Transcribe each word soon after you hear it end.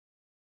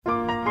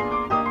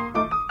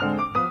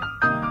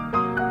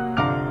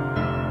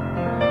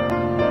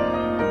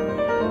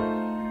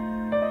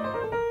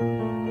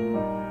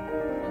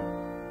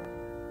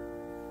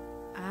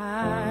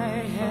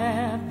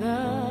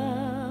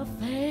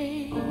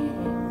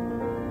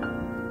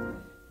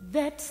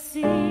that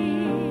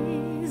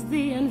sees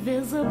the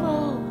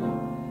invisible,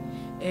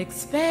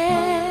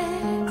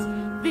 expects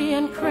the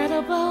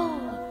incredible,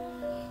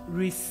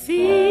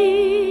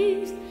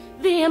 receives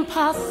the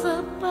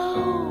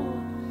impossible.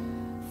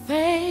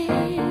 Faith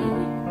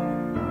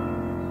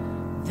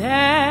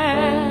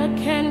that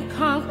can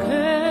conquer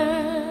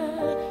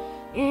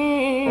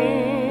anything.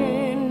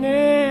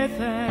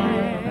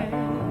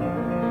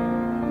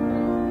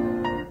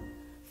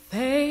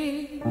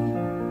 Faith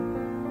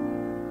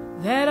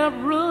that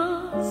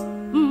uproots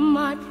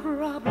my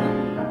problem.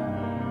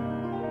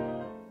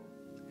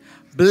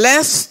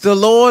 Bless the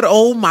Lord,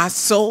 O my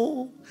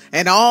soul,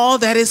 and all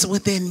that is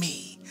within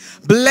me.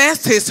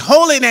 Bless his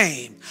holy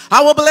name.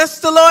 I will bless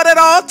the Lord at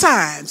all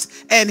times,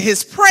 and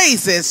his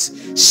praises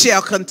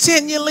shall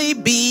continually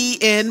be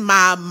in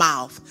my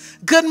mouth.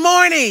 Good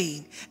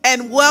morning,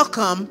 and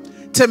welcome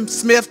to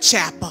Smith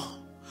Chapel.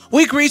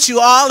 We greet you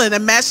all in the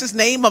matchless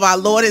name of our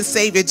Lord and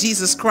Savior,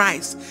 Jesus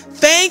Christ,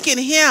 thanking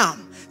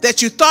him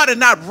that you thought it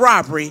not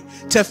robbery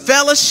to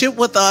fellowship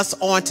with us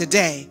on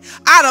today.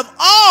 Out of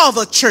all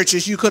the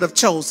churches you could have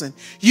chosen,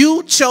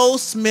 you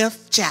chose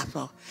Smith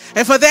Chapel.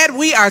 And for that,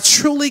 we are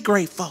truly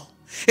grateful.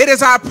 It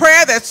is our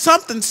prayer that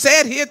something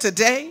said here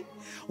today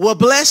will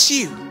bless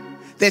you,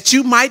 that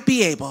you might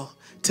be able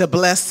to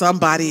bless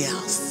somebody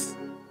else.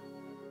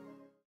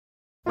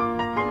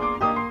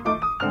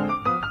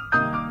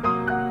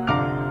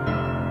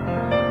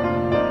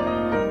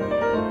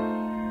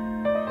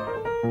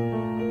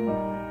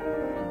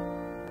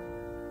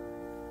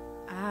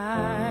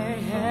 I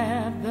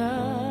have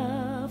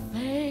the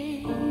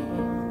faith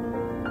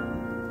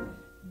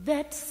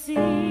that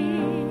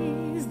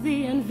sees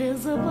the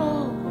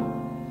invisible,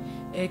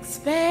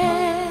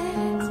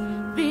 expects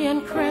the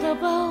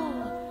incredible,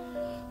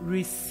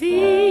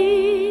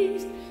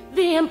 receives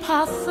the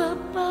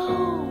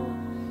impossible.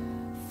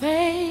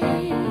 Faith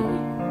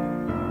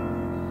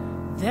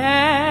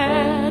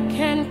that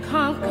can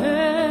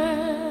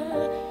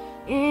conquer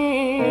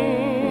anything.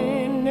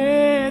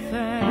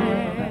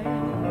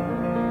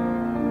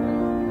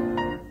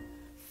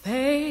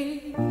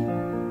 Faith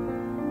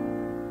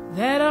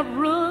that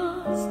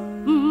uproots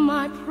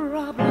my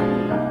problem.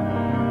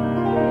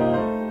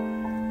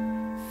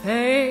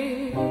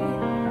 Faith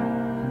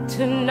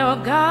to know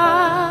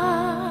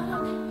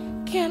God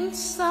can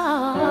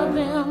solve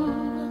them.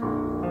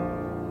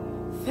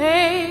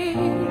 Faith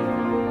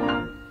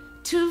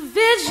to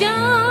vision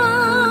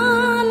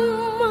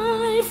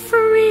my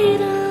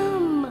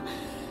freedom.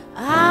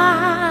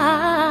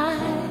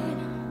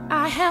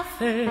 I have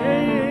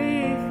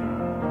faith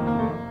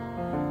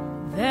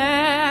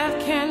that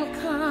can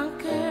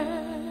conquer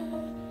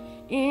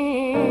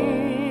anything.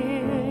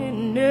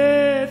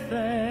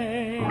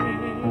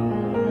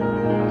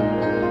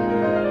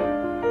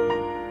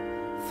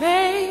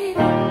 Faith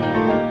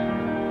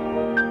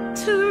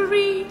to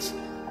reach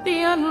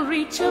the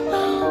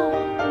unreachable.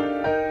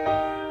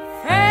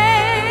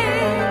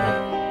 Faith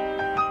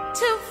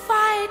to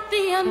fight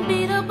the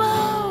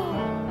unbeatable.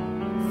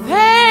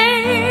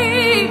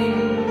 Faith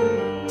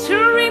to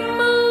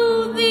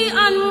remove the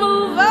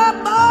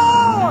unmovable.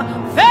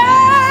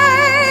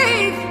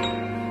 Faith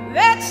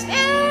that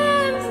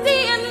stands the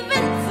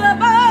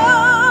invincible.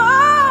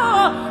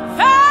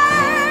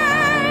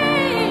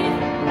 Faith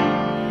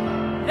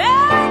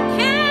that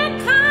can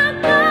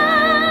conquer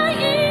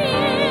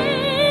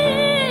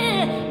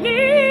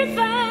anything.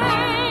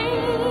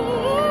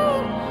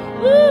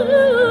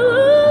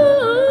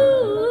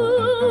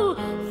 Ooh,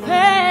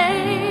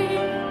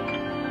 faith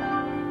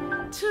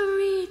to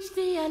reach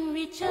the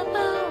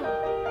unreachable.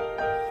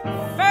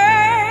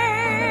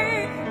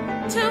 Faith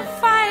to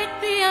fight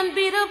the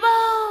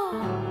unbeatable.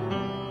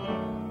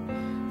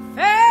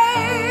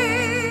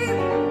 Faith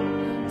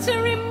to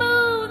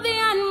remove the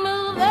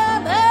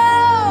unmovable.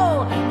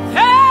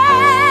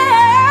 Faith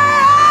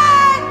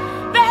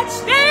that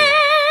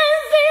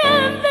stands the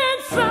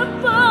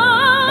invincible.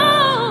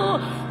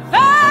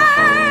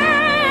 Faith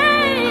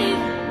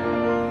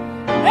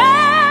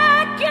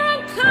that can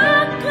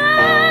conquer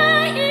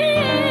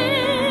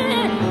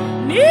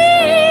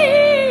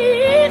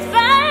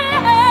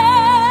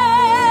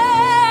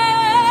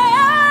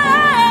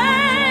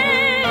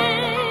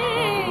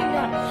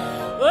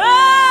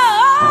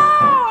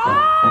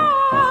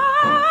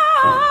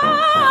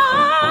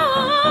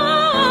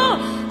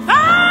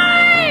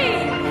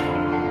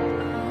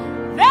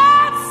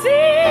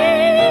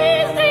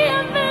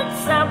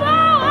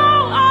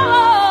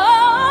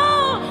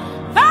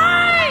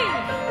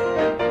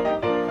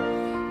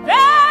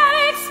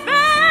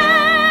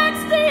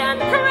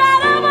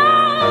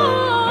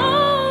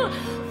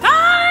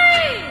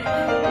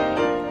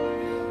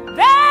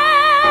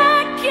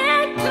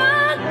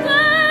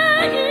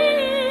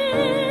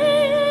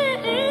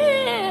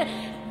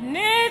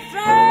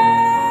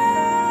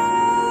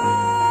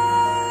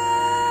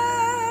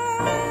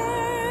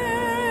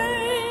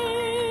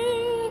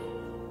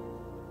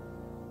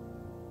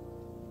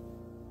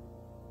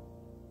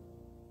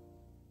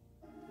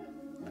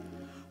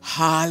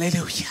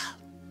Hallelujah.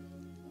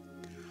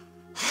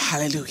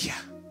 Hallelujah.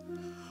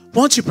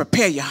 Won't you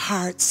prepare your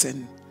hearts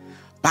and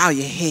bow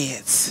your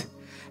heads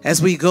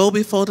as we go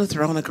before the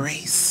throne of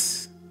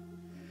grace.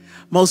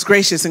 Most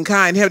gracious and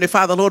kind Heavenly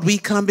Father, Lord, we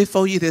come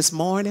before you this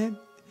morning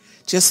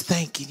just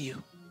thanking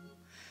you.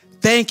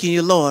 Thanking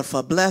you, Lord,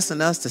 for blessing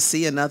us to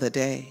see another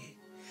day.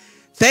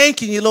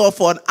 Thanking you, Lord,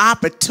 for an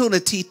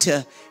opportunity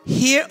to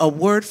hear a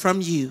word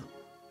from you.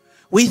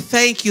 We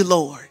thank you,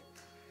 Lord,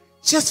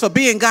 just for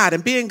being God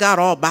and being God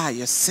all by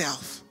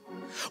yourself.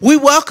 We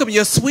welcome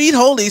your sweet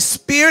Holy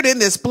Spirit in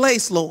this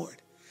place, Lord,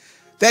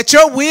 that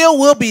your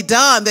will be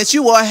done, that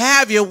you will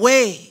have your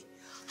way.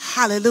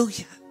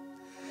 Hallelujah.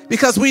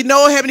 Because we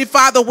know, Heavenly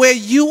Father, where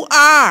you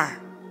are,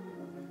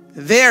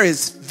 there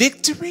is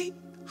victory.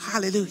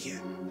 Hallelujah.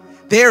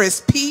 There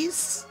is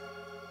peace.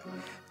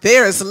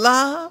 There is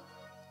love.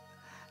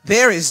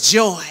 There is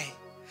joy.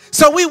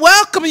 So we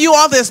welcome you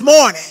all this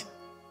morning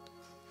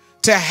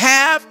to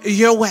have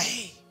your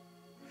way.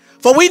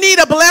 For we need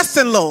a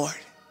blessing, Lord.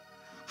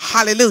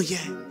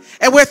 Hallelujah.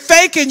 And we're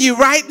thanking you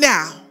right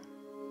now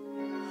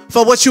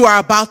for what you are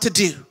about to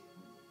do.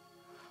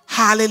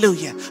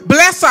 Hallelujah.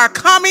 Bless our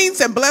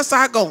comings and bless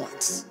our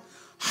goings.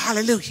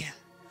 Hallelujah.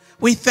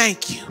 We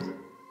thank you.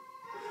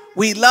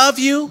 We love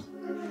you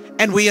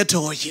and we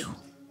adore you.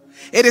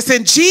 It is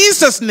in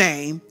Jesus'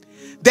 name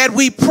that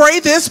we pray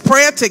this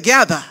prayer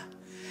together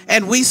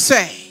and we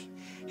say,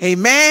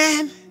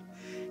 amen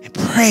and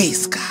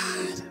praise God.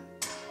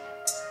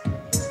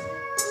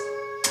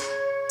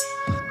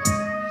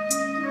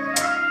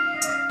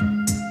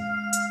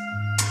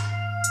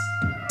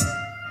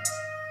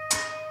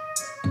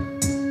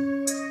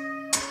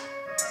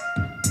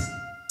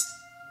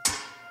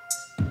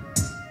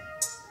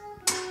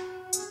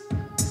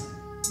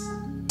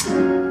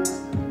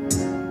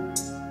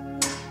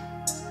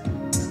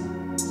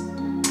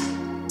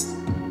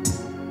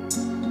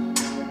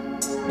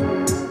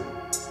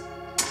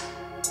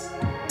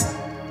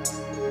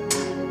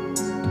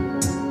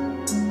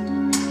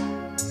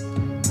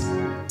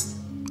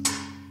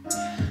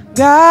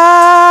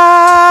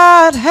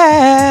 God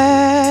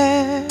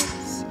has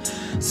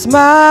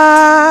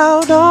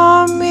smiled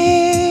on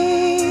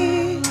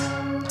me.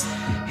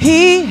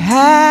 He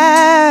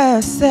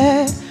has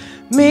set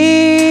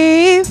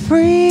me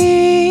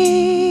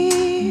free.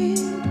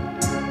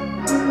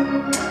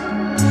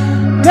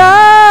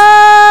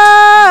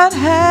 God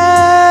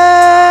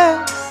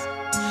has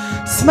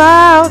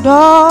smiled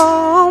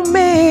on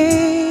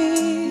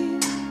me.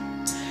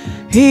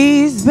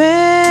 He's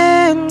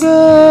been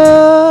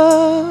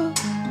good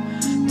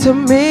to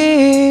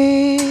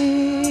me.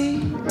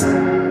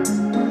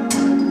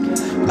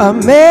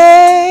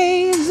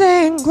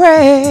 Amazing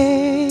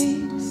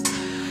grace,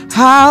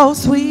 how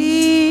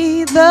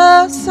sweet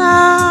the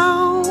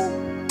sound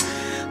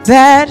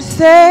that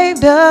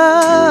saved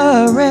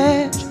a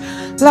wretch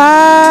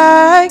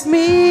like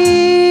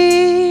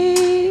me.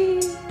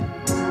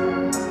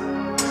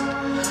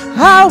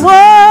 I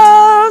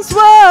once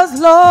was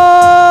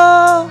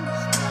lost,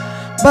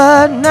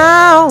 but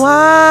now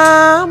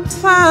I'm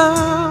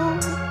found.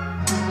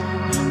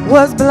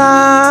 Was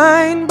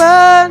blind,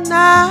 but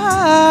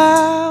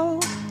now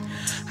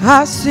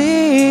I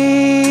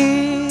see.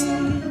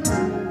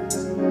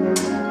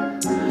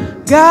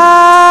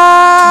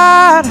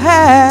 God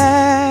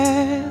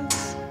has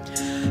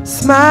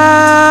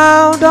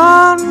smiled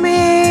on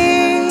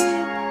me.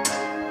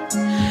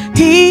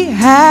 He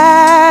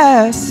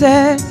has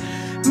set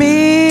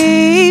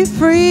me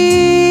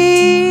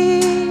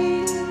free.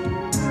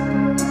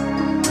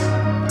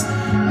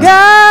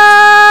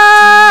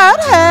 God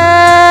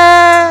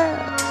has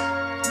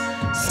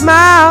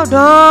smiled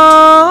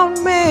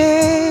on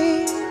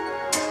me.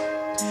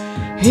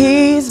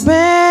 He's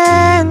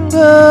been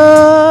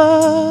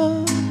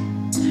good.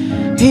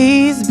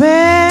 He's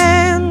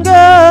been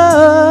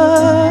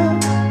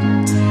good.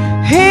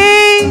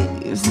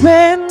 He's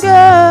been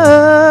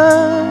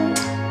good.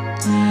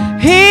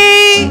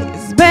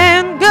 He's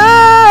been good.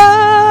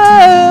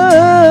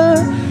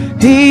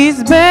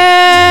 He's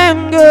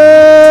been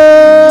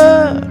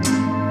good.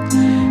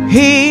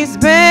 He's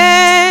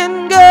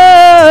been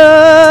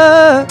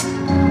good.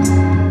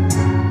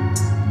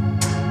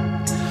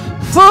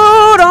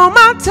 Food on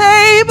my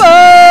table.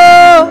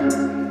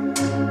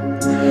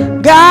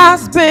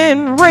 God's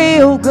been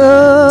real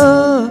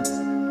good.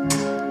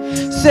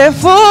 Said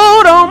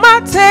food on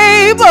my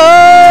table.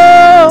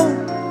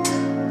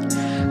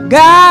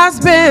 God's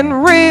been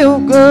real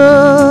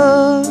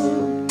good.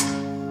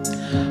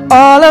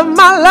 All of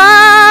my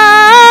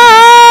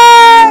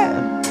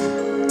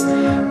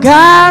life,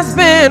 God's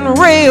been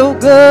real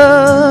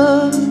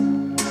good.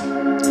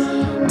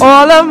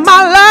 All of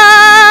my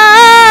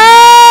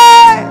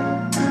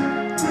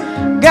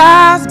life,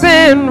 God's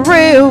been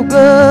real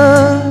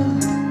good.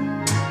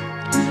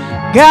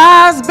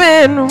 God's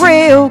been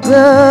real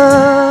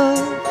good.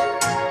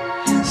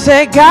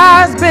 Say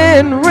God's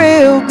been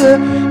real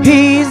good.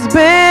 He's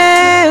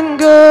been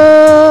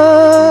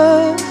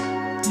good.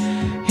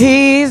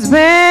 He's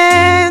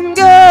been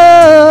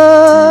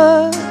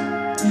good.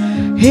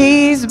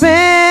 He's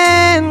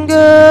been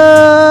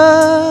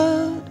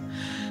good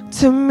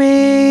to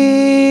me.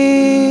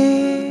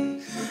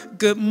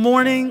 Good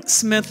morning,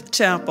 Smith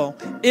Chapel.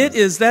 It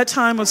is that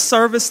time of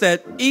service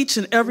that each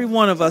and every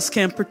one of us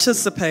can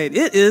participate.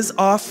 It is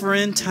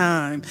offering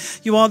time.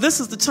 You all, this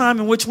is the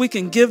time in which we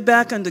can give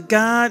back unto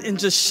God and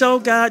just show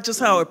God just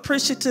how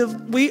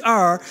appreciative we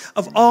are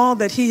of all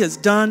that he has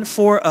done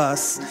for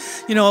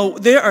us. You know,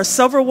 there are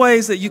several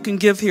ways that you can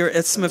give here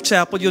at Smith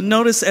Chapel. You'll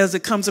notice as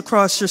it comes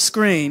across your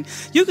screen,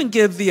 you can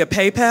give via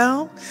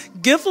PayPal,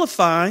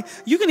 Givelify.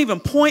 You can even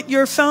point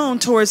your phone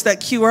towards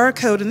that QR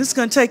code, and it's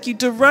going to take you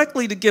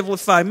directly to Givelify,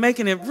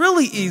 making it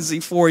really easy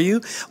for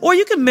you. Or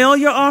you can mail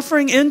your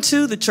offering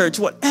into the church.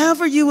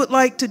 Whatever you would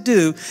like to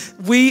do,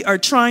 we are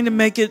trying to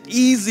make it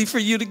easy for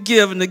you to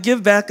give and to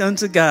give back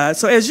unto God.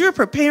 So as you're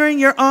preparing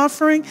your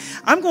offering,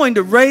 I'm going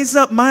to raise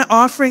up my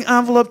offering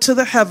envelope to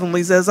the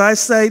heavenlies as I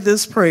say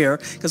this prayer,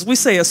 because we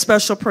say a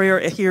special prayer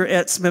here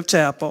at Smith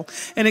Chapel.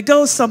 And it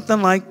goes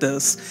something like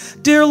this.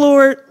 Dear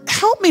Lord,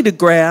 help me to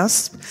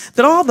grasp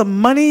that all the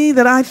money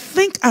that I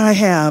think I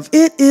have,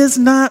 it is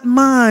not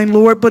mine,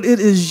 Lord, but it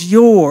is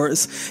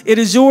yours. It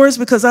is yours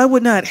because I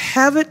would not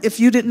have it if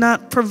you did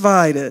not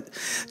provide it.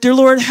 Dear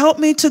Lord, help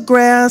me to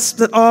grasp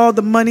that all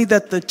the money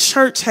that the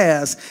church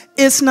has,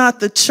 it's not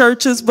the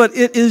church's, but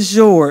it is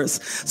yours.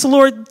 So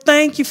Lord,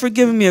 thank you for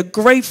giving me a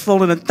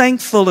grateful and a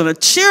thankful and a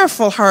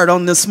cheerful heart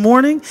on this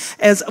morning.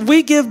 As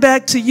we give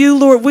back to you,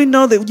 Lord, we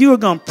know that you are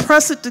going to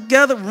press it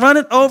together, run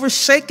it over,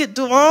 shake it,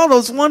 do all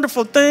those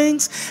wonderful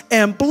things,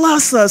 and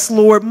bless us,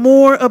 Lord,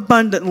 more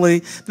abundantly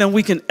than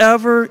we can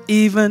ever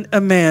even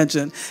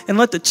imagine. And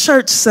let the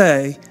church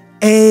say,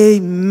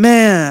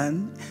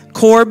 amen.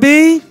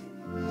 Corby?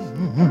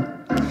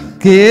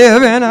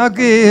 Give and I'll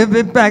give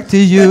it back to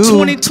you. The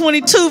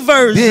 2022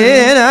 version. Give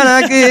and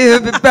I'll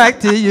give it back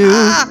to you.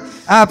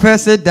 I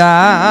press it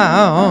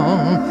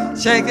down,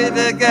 shake it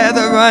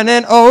together,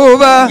 running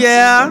over.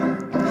 Yeah.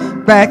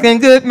 Back in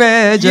good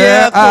measure,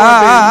 Yeah,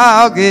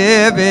 I'll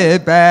give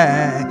it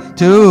back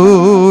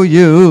to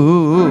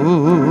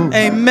you.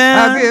 Amen.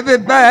 I'll give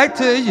it back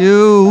to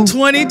you.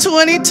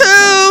 2022.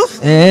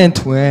 And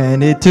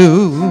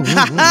 22.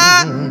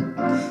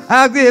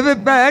 I'll give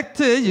it back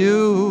to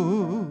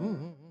you.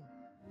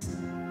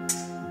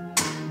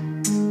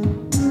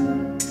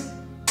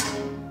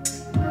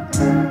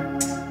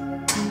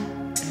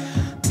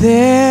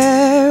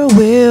 There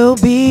will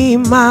be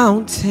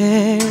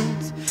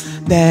mountains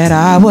that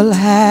I will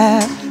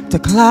have to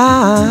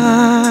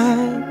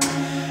climb,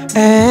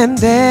 and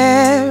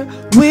there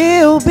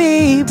will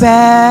be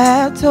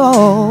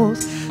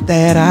battles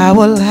that I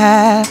will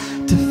have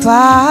to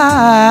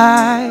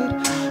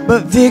fight,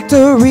 but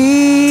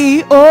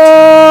victory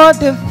or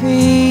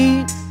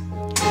defeat,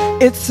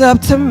 it's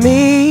up to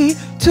me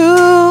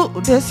to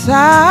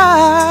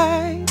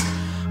decide.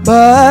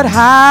 But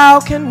how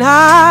can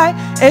I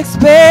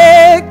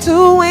expect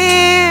to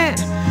win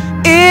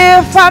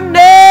if I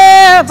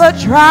never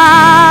try?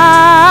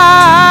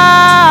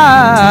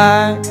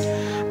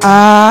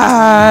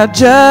 I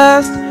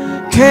just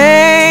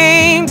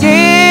can't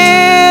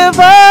give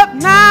up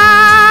now.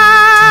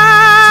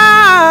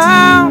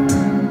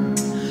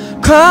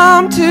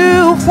 Come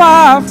too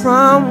far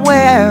from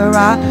where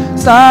I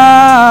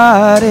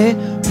started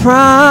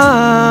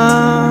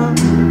from.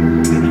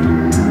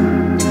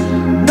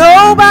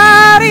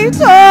 Nobody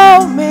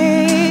told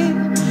me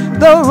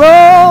the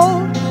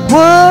road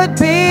would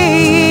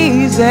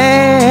be easy.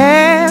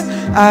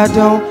 I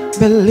don't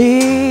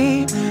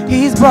believe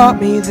he's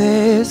brought me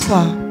this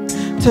far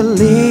to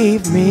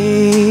leave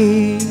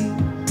me.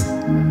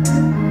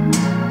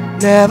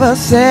 Never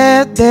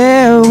said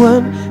there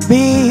wouldn't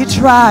be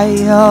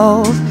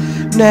trials.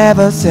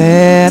 Never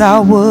said I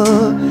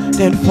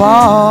wouldn't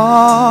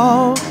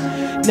fall.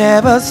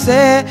 Never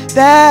said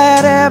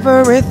that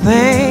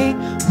everything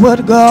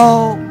would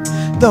go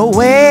the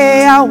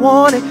way I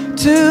wanted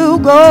to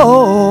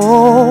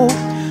go.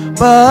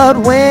 But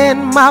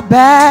when my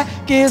back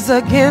is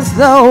against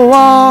the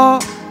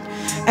wall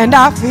and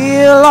I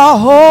feel all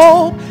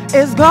hope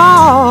is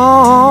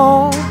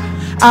gone,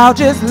 I'll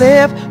just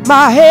lift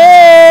my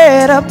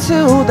head up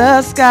to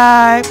the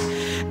sky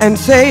and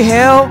say,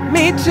 help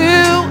me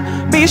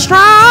to be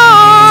strong.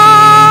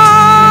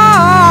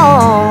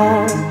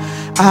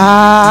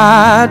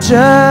 I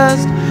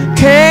just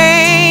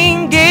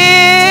can't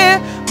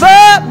give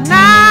up now.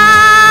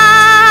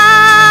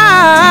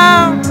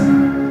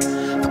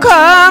 I've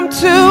come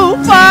too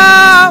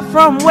far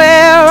from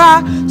where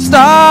I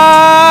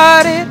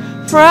started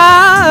from.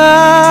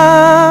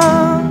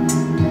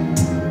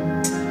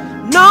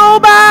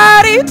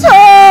 Nobody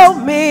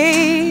told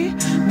me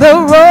the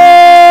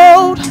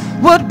road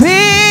would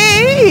be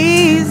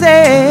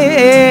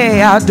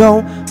easy. I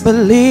don't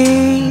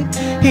believe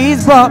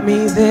he's brought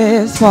me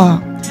this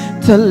far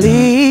to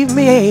leave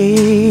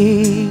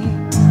me.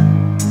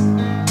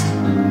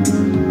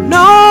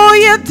 No,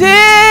 you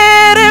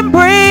didn't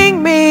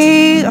bring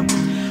me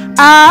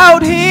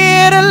out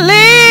here to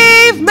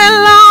leave me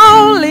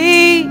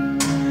lonely,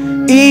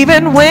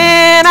 even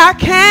when I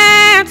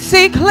can't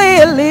see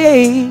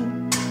clearly.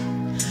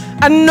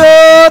 I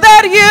know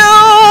that you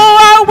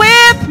are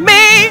with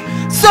me,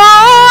 so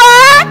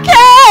I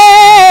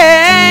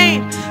can't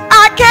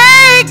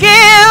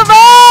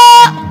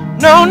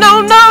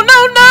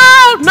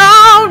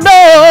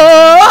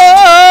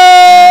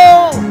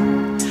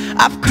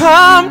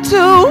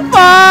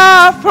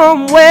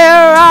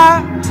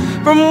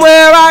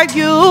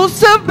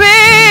to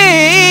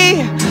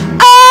be.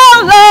 Oh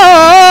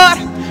Lord,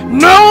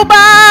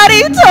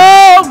 nobody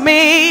told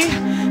me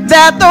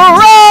that the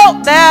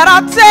road that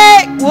I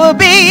take will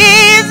be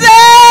easy.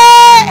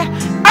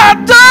 I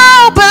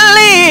don't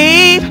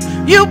believe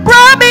you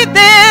brought me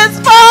this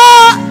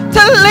far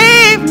to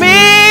leave me.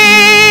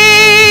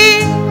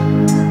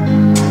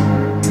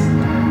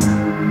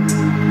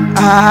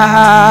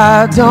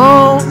 I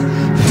don't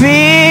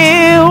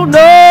feel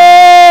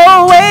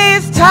no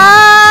waste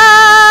time.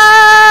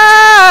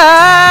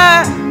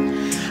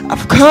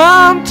 I've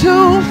come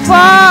too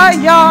far,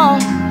 y'all.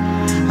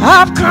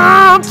 I've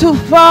come too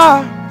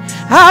far.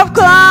 I've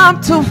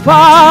come too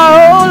far,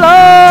 oh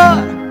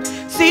Lord.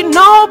 See,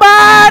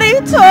 nobody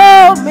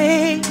told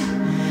me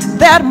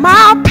that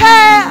my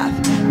path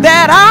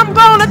that I'm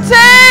gonna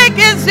take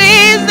is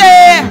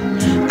easy.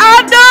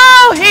 I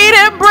know He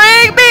didn't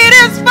bring me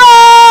this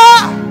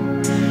far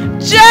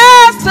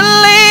just to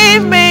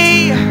leave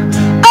me.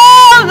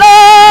 Oh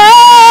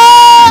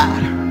Lord,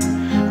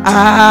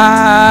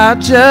 I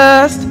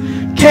just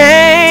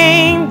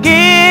can't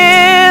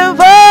give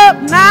up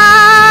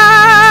now.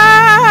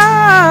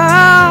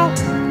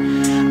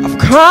 I've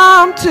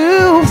come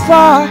too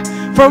far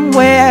from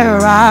where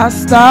I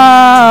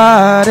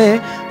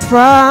started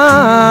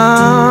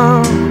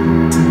from.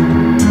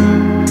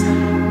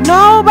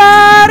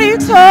 Nobody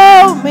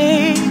told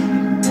me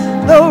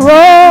the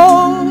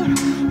road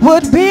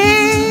would be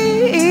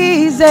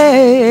easy.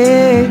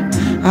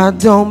 I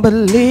don't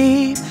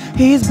believe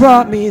He's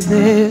brought me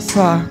this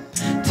far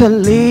to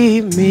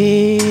leave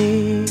me.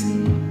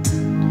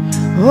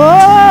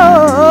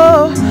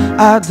 Oh,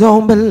 I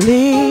don't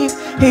believe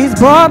He's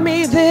brought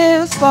me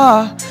this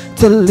far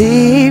to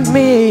leave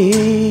me.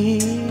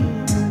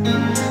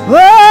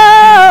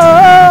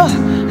 Oh,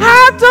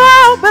 I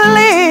don't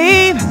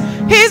believe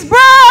He's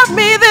brought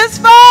me this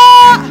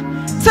far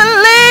to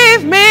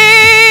leave me.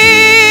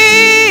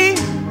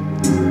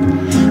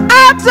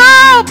 I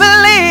don't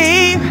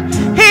believe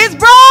He's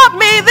brought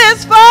me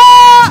this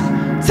far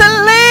to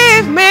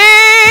leave me.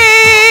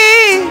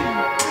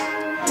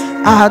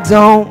 I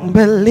don't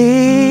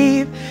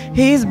believe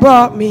He's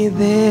brought me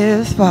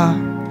this far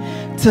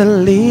to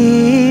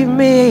leave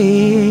me.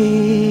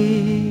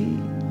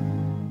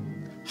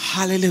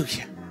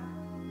 Hallelujah.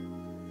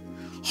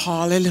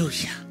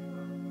 Hallelujah.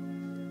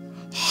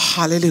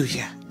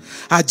 Hallelujah.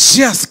 I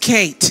just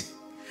can't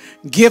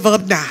give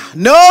up now.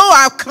 No,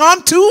 I've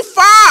come too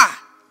far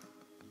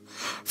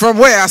from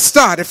where I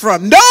started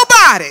from.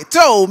 Nobody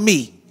told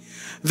me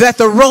that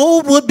the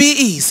road would be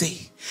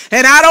easy.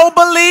 And I don't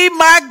believe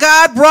my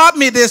God brought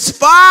me this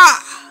far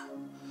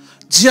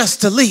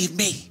just to leave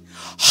me.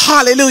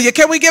 Hallelujah.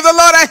 Can we give the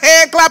Lord a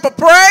hand clap of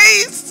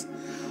praise?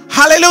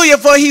 Hallelujah.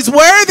 For He's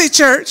worthy,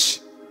 church.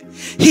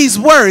 He's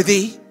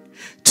worthy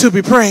to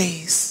be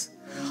praised.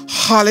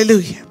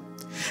 Hallelujah.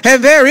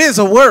 And there is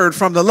a word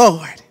from the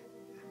Lord.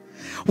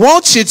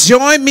 Won't you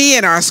join me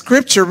in our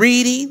scripture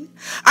reading?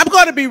 I'm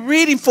going to be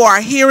reading for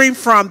our hearing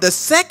from the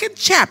 2nd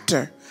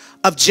chapter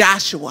of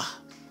Joshua,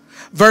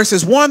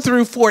 verses 1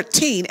 through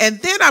 14. And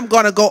then I'm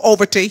going to go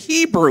over to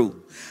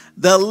Hebrew,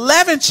 the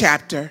 11th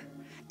chapter,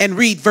 and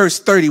read verse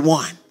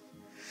 31.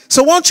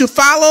 So won't you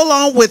follow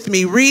along with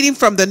me, reading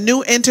from the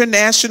New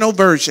International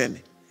Version.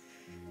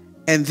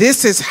 And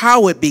this is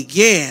how it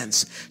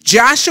begins.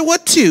 Joshua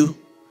 2,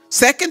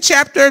 2nd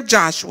chapter of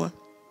Joshua,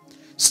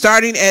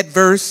 starting at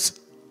verse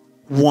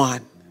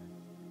 1.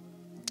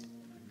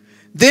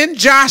 Then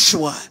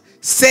Joshua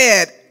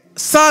said,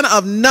 son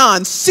of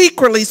Nun,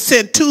 secretly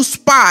sent 2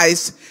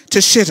 spies to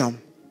Shittim.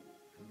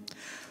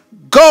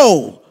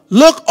 Go,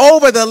 look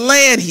over the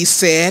land, he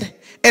said,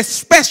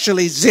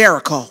 especially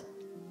Jericho.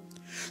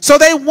 So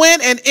they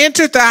went and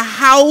entered the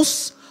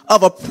house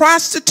of a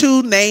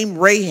prostitute named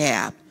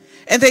Rahab,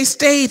 and they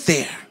stayed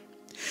there.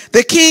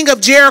 The king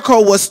of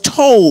Jericho was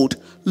told,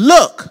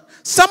 look,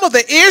 some of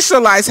the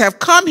Israelites have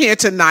come here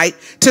tonight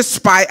to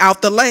spy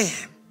out the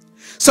land.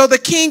 So the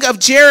king of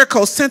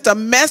Jericho sent a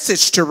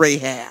message to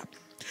Rahab.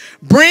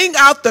 Bring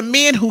out the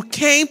men who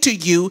came to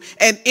you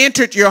and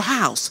entered your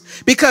house,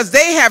 because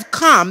they have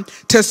come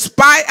to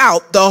spy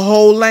out the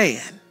whole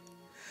land.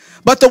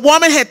 But the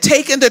woman had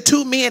taken the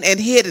 2 men and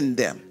hidden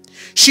them.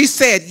 She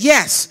said,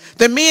 yes,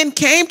 the men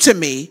came to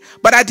me,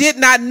 but I did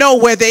not know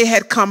where they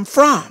had come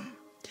from.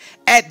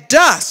 At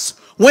dusk,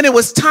 when it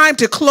was time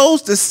to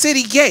close the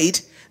city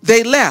gate,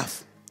 they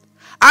left.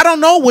 I don't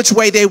know which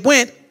way they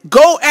went.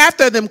 Go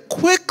after them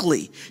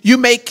quickly. You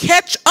may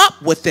catch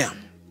up with them.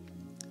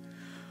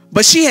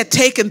 But she had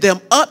taken them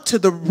up to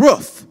the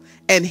roof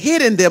and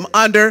hidden them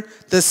under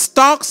the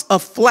stalks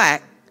of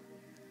flax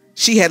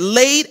she had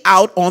laid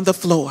out on the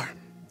floor.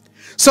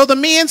 So the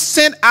men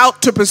set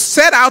out to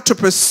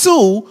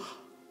pursue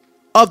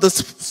of the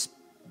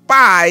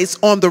spies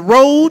on the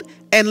road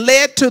and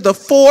led to the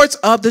fords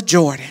of the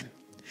Jordan.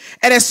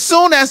 And as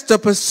soon as the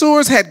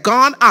pursuers had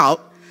gone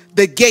out,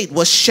 the gate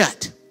was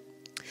shut.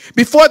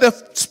 Before the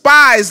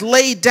spies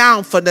lay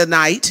down for the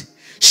night,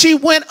 she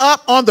went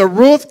up on the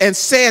roof and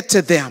said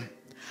to them,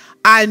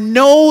 I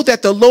know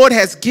that the Lord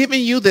has given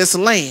you this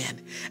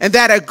land, and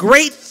that a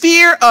great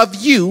fear of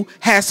you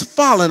has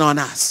fallen on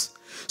us,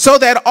 so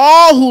that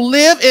all who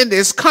live in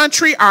this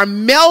country are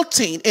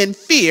melting in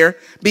fear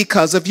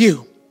because of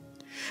you.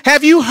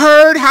 Have you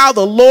heard how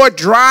the Lord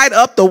dried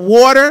up the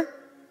water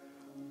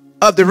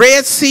of the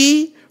Red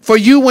Sea for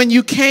you when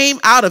you came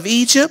out of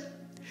Egypt,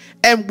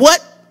 and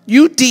what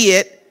you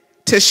did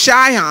to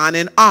Sihon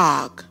and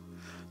Og,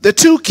 the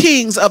two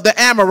kings of the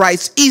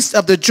Amorites east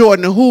of the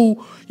Jordan,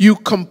 who you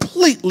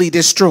completely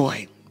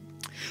destroyed?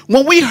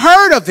 When we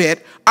heard of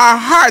it, our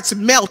hearts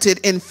melted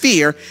in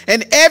fear,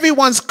 and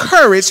everyone's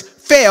courage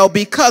fell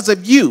because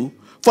of you.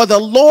 For the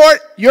Lord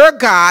your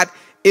God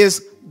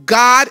is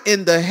God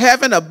in the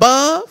heaven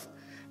above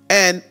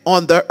and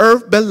on the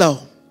earth below.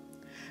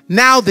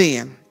 Now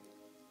then,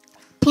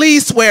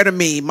 please swear to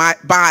me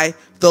by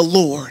the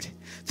Lord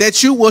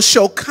that you will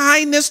show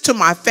kindness to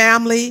my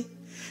family,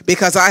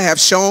 because I have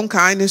shown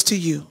kindness to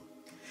you.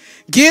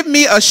 Give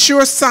me a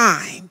sure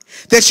sign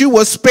that you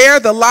will spare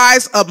the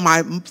lives of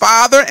my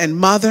father and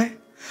mother,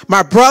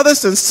 my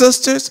brothers and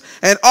sisters,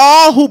 and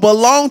all who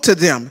belong to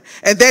them,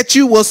 and that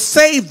you will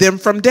save them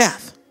from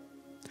death.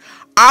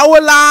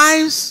 Our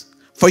lives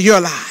for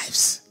your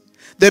lives.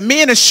 The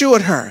men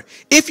assured her,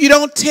 if you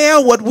don't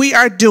tell what we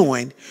are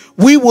doing,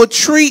 we will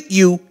treat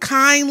you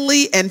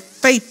kindly and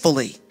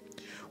faithfully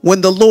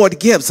when the Lord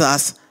gives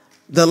us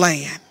the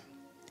land.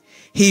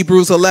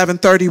 Hebrews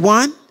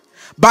 11:31.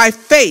 By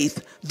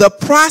faith, the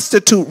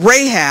prostitute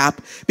Rahab,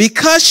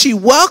 because she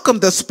welcomed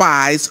the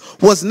spies,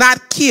 was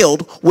not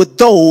killed with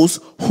those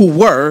who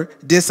were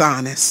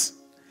dishonest.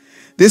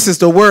 This is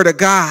the word of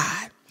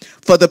God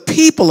for the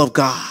people of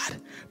God.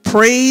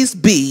 Praise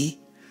be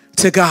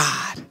to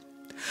God.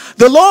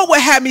 The Lord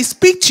will have me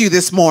speak to you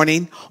this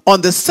morning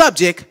on the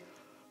subject,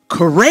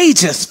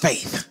 courageous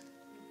faith.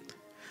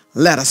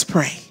 Let us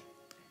pray.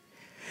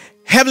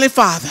 Heavenly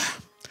Father,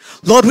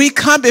 Lord, we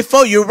come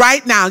before you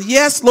right now.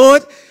 Yes,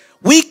 Lord,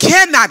 we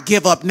cannot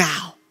give up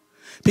now,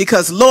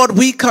 because, Lord,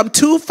 we come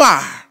too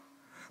far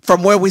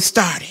from where we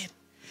started.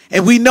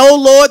 And we know,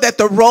 Lord, that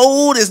the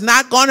road is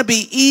not going to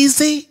be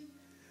easy.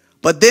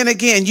 But then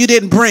again, you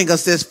didn't bring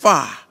us this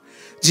far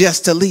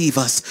just to leave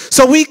us.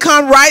 So we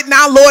come right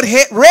now, Lord,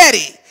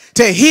 ready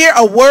to hear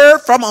a word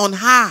from on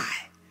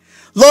high.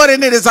 Lord,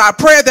 and it is our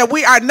prayer that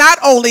we are not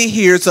only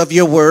hearers of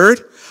your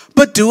word,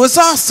 but doers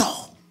also.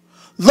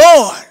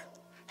 Lord,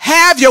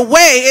 have your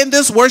way in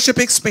this worship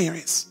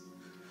experience.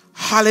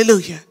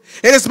 Hallelujah.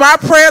 It is my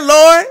prayer,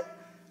 Lord,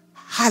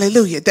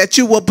 hallelujah, that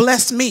you will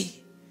bless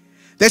me,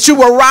 that you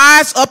will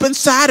rise up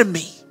inside of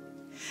me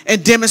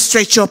and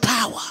demonstrate your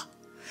power.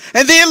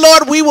 And then,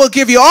 Lord, we will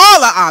give you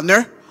all the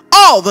honor,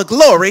 all the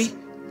glory,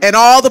 and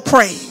all the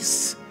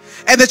praise.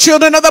 And the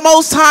children of the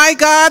Most High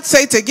God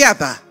say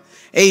together,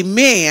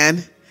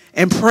 amen,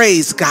 and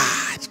praise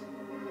God.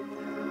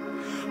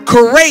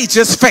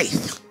 Courageous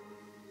faith.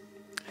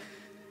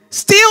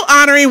 Still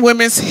honoring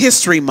Women's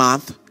History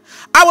Month,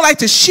 I would like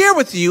to share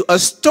with you a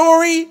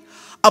story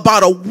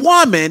about a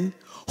woman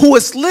who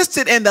is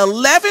listed in the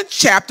 11th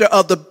chapter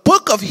of the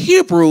book of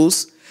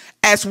Hebrews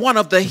as one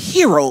of the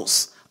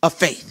heroes of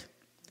faith.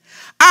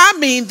 I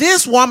mean,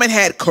 this woman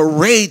had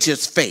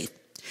courageous faith.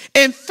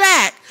 In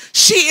fact,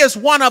 she is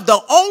one of the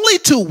only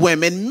two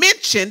women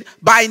mentioned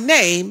by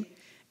name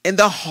in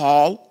the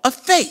Hall of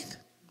Faith.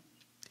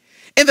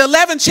 In the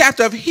 11th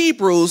chapter of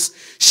Hebrews,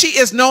 she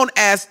is known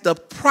as the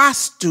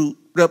prostitute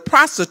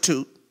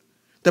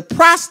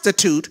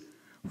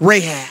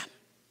Rahab.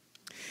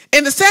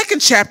 In the second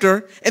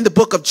chapter, in the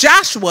book of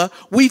Joshua,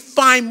 we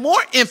find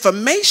more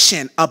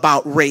information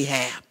about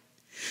Rahab.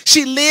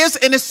 She lives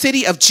in the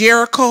city of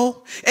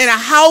Jericho in a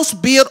house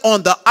built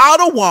on the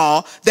outer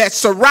wall that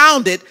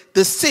surrounded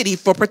the city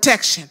for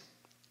protection.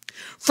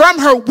 From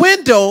her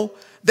window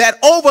that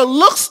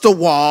overlooks the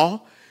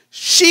wall,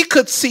 she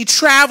could see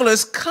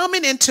travelers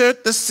coming into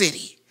the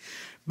city.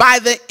 By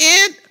the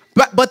end,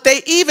 but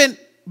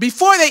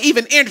before they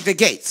even entered the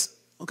gates.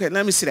 Okay,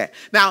 let me see that.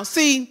 Now,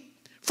 see,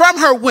 from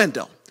her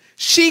window,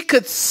 she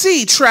could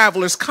see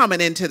travelers coming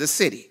into the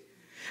city.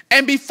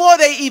 And before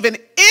they even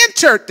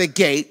entered the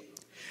gate,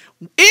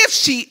 if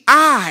she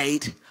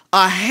eyed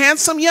a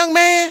handsome young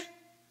man,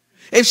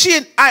 if she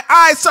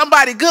eyed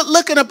somebody good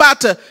looking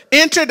about to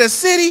enter the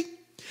city,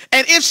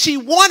 and if she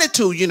wanted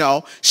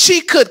to,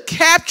 she could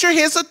capture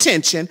his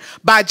attention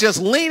by just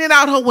leaning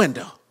out her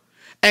window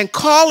and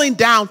calling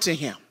down to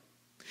him.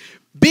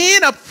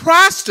 Being a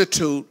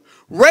prostitute,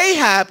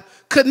 Rahab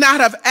could not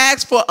have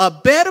asked for a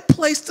better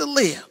place to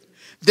live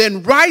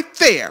than right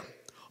there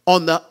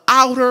on the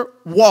outer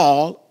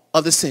wall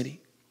of the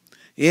city.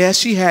 Yeah,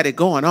 she had it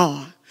going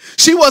on.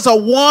 She was a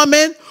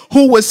woman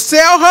who would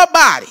sell her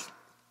body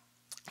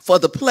for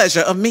the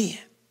pleasure of men.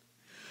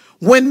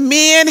 When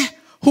men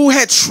who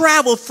had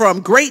traveled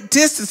from great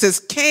distances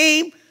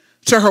came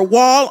to her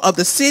wall of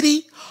the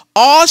city,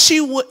 all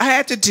she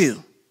had to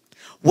do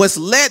was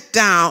let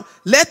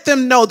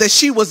them know that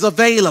she was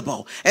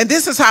available. And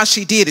this is how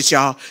she did it,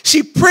 y'all.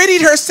 She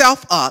prettied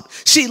herself up.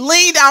 She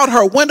leaned out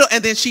her window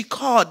and then she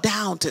called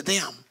down to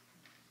them.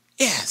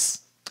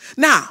 Yes.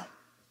 Now,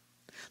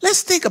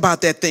 Let's think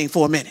about that thing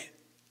for a minute.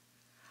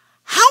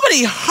 How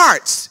many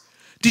hearts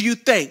do you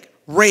think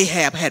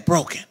Rahab had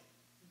broken?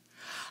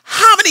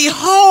 How many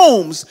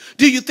homes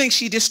do you think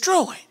she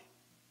destroyed?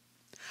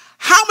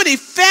 How many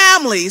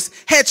families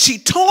had she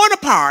torn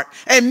apart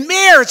and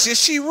marriages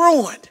she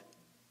ruined?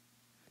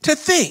 To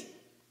think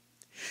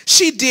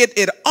she did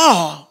it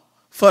all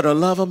for the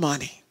love of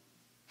money.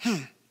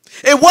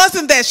 It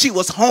wasn't that she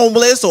was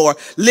homeless or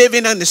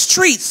living on the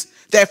streets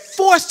that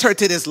forced her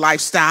to this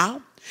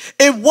lifestyle.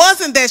 It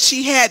wasn't that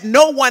she had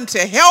no one to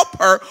help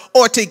her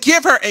or to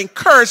give her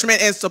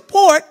encouragement and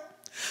support.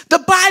 The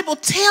Bible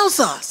tells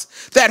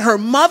us that her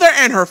mother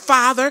and her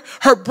father,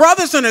 her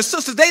brothers and her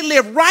sisters, they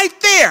lived right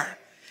there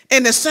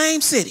in the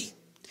same city.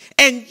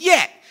 And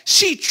yet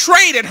she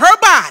traded her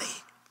body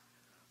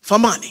for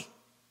money.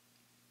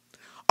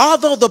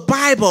 Although the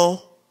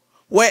Bible,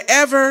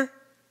 wherever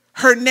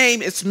her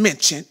name is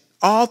mentioned,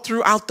 all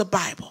throughout the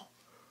Bible,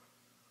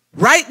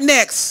 right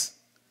next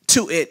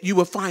to it, you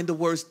will find the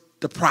words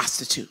the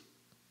prostitute.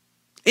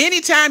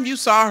 Anytime you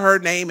saw her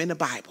name in the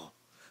Bible,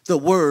 the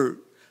word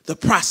the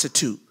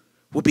prostitute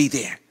will be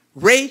there.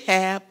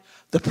 Rahab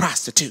the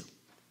prostitute.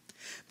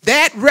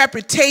 That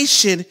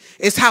reputation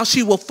is how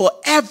she will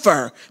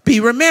forever be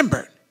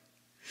remembered.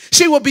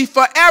 She will be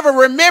forever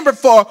remembered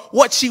for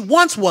what she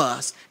once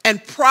was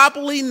and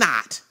probably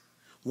not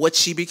what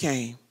she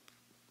became.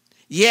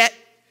 Yet,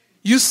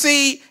 you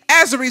see,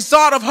 as a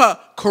result of her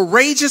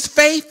courageous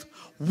faith,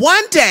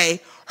 one day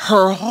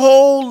her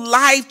whole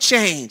life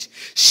changed.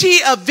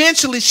 She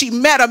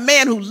met a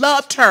man who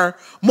loved her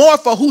more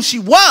for who she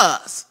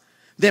was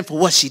than for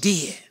what she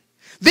did.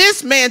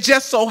 This man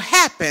just so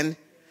happened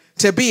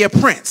to be a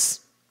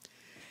prince.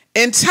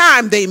 In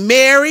time, they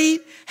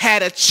married,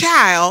 had a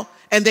child,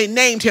 and they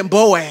named him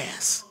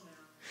Boaz.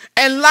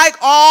 And like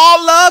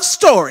all love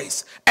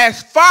stories,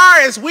 as far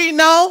as we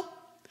know,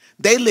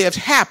 they lived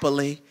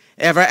happily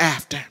ever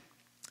after.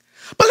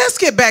 But let's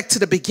get back to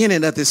the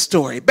beginning of this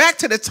story, back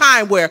to the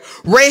time where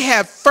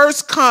Rahab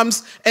first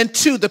comes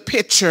into the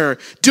picture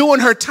during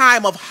her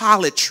time of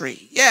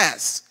harlotry.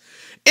 Yes.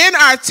 In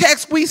our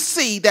text, we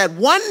see that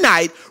one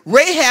night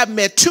Rahab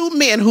met two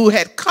men who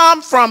had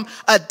come from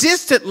a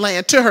distant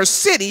land to her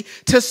city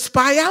to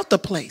spy out the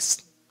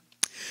place.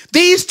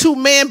 These two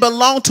men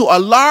belonged to a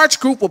large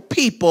group of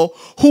people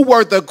who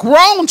were the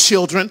grown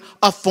children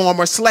of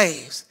former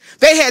slaves.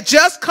 They had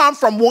just come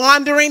from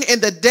wandering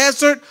in the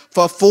desert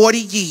for 40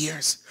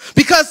 years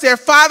because their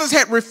fathers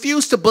had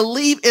refused to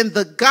believe in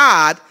the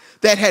God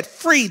that had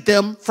freed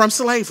them from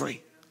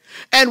slavery.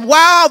 And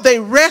while they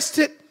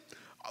rested,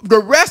 the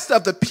rest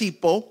of the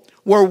people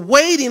were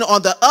waiting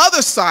on the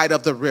other side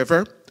of the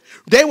river.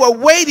 They were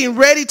waiting,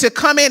 ready to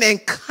come in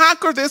and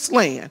conquer this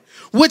land,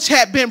 which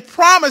had been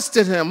promised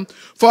to them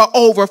for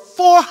over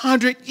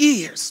 400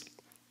 years.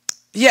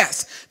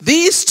 Yes,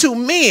 these two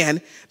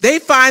men, they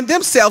find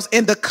themselves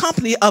in the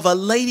company of a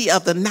lady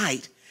of the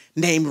night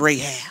named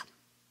Rahab.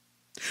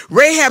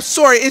 Rahab's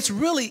story is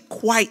really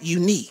quite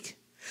unique,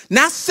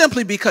 not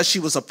simply because she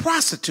was a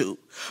prostitute,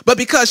 but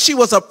because she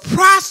was a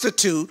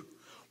prostitute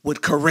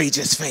with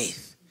courageous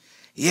faith.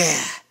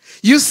 Yeah.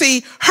 You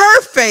see,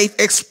 her faith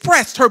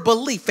expressed her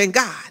belief in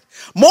God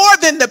more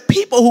than the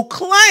people who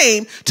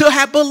claim to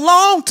have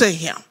belonged to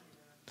him.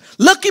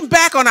 Looking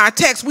back on our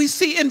text, we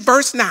see in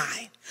verse 9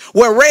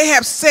 where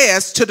Rahab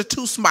says to the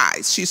two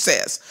spies, she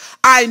says,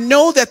 I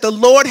know that the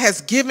Lord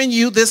has given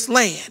you this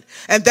land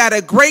and that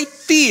a great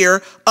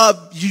fear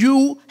of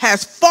you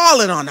has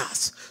fallen on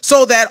us,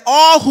 so that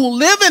all who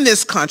live in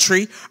this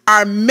country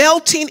are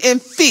melting in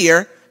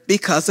fear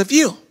because of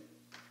you.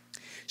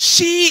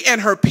 She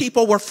and her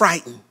people were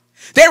frightened.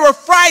 They were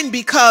frightened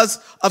because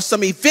of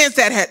some events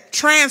that had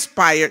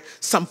transpired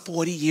some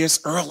 40 years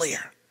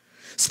earlier.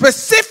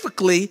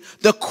 Specifically,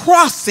 the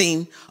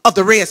crossing of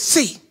the Red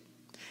Sea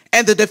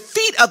and the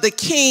defeat of the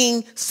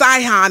king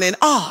Sihon and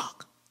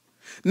Og.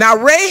 Now,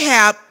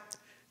 Rahab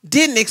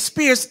didn't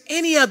experience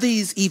any of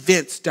these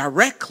events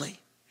directly.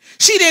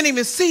 She didn't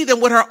even see them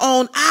with her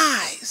own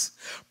eyes.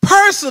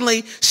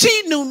 Personally,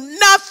 she knew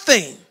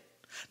nothing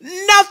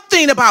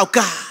about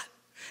God.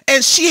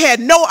 And she had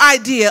no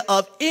idea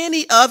of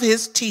any of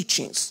his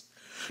teachings,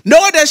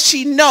 nor does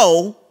she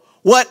know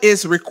what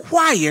is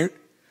required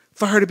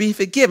for her to be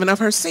forgiven of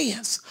her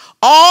sins.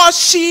 All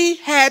she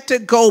had to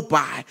go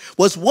by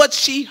was what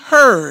she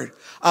heard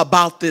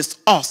about this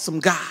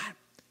awesome God.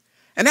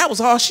 And that was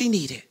all she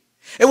needed.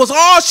 It was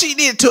all she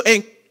needed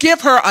to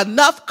give her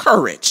enough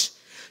courage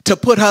to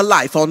put her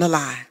life on the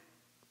line.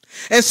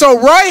 And so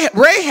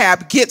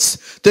Rahab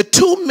gets the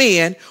two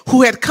men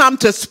who had come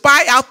to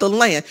spy out the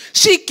land.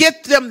 She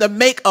gets them to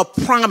make a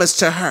promise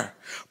to her.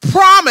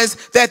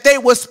 Promise that they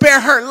would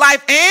spare her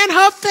life and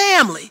her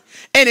family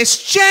in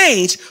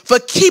exchange for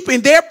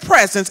keeping their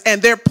presence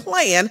and their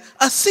plan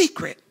a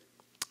secret.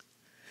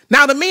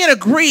 Now the men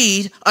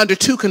agreed under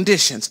two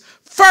conditions.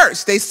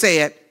 First, they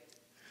said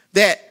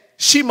that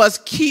she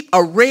must keep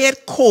a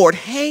red cord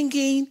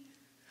hanging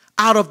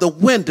out of the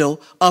window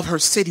of her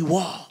city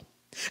wall.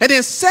 And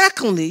then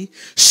secondly,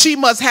 she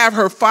must have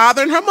her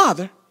father and her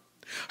mother,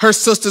 her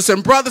sisters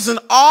and brothers and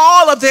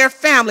all of their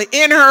family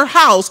in her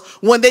house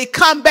when they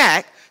come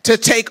back to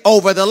take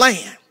over the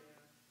land.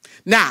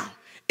 Now,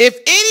 if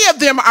any of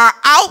them are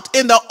out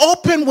in the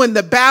open when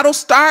the battle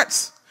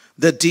starts,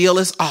 the deal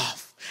is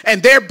off,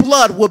 and their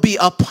blood will be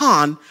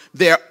upon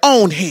their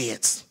own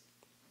heads.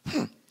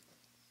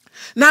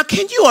 Now,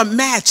 can you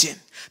imagine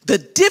the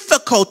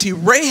difficulty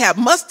Rahab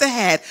must have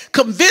had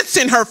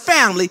convincing her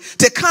family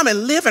to come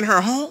and live in her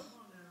home?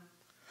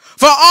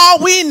 For all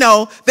we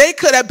know, they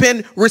could have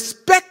been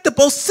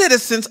respectable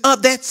citizens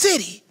of that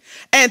city,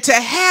 and to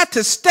have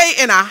to stay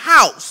in a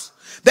house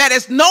that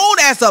is known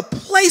as a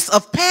place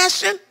of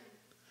passion.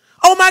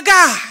 Oh my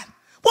God,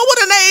 what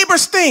would the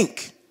neighbors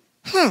think?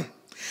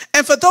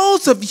 And for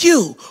those of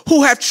you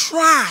who have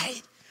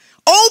tried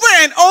over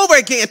and over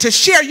again to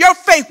share your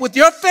faith with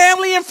your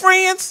family and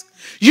friends,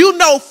 you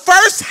know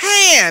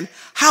firsthand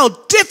how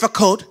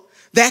difficult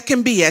that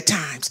can be at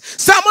times.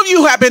 Some of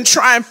you have been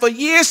trying for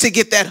years to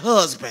get that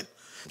husband,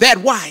 that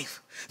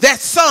wife, that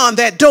son,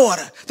 that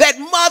daughter, that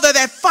mother,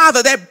 that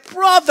father, that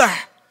brother,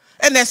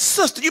 and that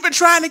sister. You've been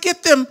trying to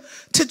get them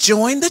to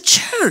join the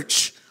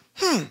church.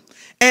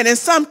 And in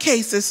some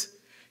cases,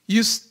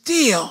 you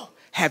still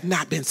have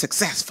not been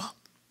successful.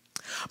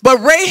 But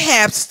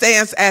Rahab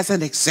stands as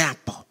an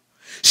example.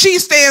 She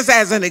stands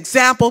as an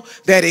example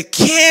that it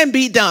can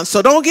be done.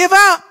 So don't give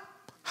up.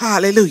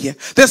 Hallelujah.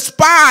 The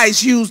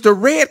spies used the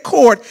red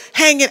cord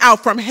hanging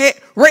out from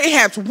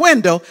Rahab's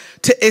window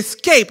to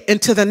escape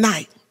into the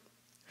night.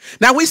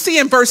 Now we see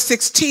in verse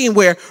 16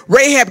 where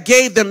Rahab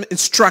gave them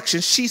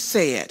instructions. She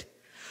said,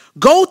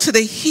 "Go to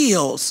the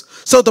hills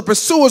so the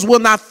pursuers will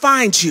not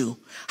find you.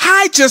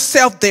 Hide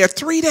yourself there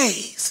 3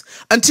 days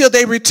until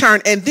they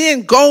return, and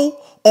then go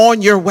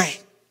on your way."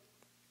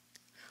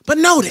 But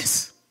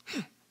notice,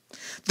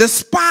 the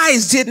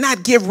spies did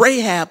not give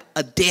Rahab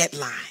a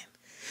deadline.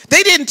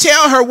 They didn't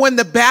tell her when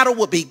the battle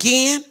would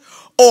begin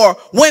or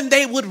when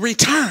they would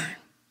return.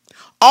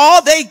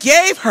 All they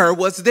gave her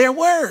was their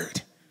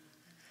word.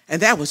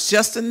 And that was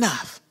just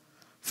enough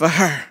for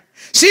her.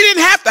 She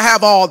didn't have to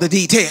have all the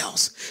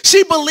details.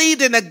 She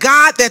believed in the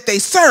God that they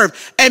served.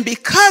 And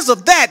because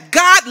of that,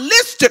 God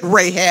listed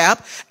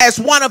Rahab as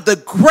one of the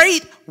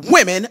great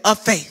women of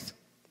faith.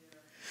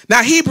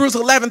 Now, Hebrews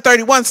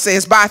 11:31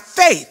 says, "By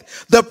faith,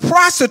 the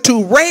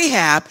prostitute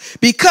Rahab,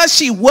 because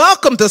she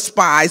welcomed the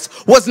spies,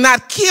 was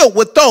not killed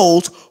with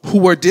those who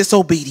were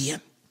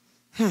disobedient."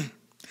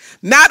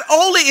 Not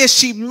only is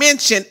she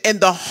mentioned in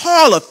the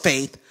Hall of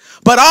Faith,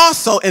 but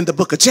also in the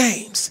book of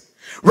James.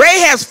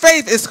 Rahab's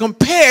faith is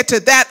compared to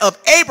that of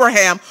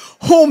Abraham,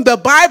 whom the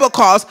Bible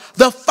calls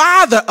the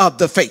father of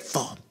the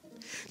faithful.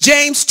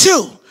 James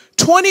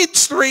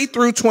 2:23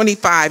 through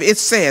 25, it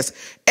says,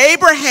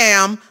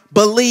 "Abraham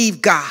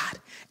believed God,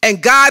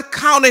 and God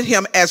counted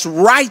him as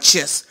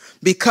righteous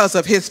because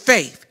of his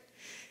faith.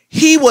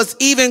 He was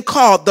even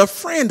called the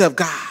friend of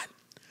God."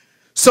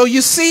 So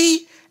you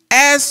see,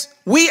 as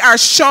we are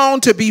shown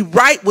to be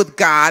right with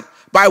God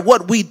by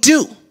what we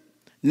do,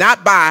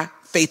 not by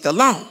faith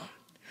alone.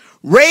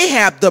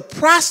 Rahab the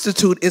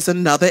prostitute is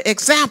another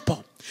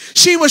example.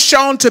 She was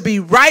shown to be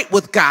right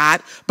with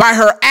God by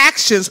her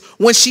actions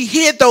when she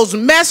hid those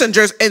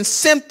messengers and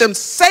sent them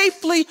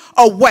safely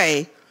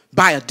away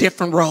by a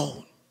different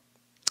road.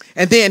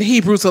 And then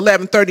Hebrews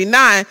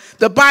 11:39,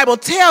 the Bible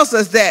tells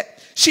us that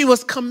she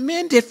was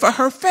commended for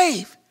her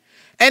faith.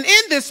 And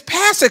in this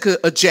passage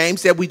of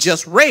James that we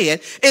just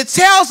read, it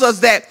tells us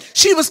that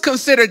she was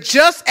considered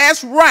just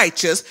as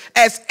righteous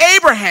as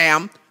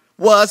Abraham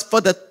was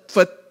for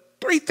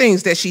three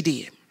things that she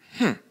did.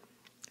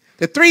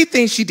 The three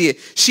things she did.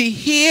 She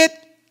hid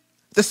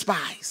the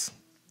spies.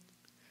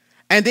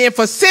 And then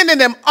for sending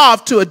them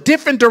off to a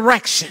different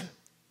direction.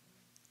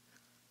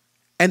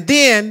 And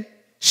then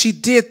she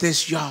did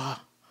this, y'all,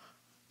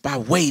 by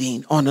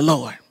waiting on the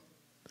Lord.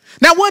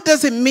 Now, what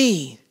does it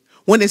mean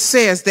when it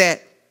says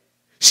that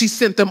she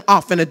sent them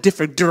off in a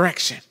different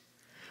direction?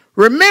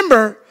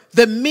 Remember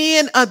the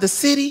men of the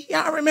city?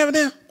 Y'all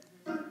remember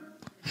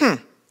them?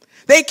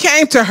 They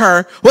came to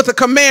her with a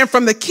command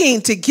from the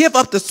king to give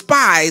up the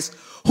spies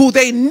who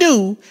they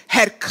knew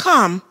had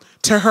come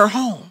to her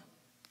home.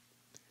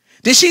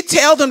 Did she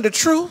tell them the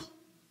truth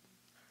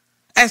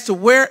as to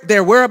where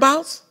their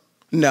whereabouts?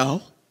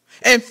 No.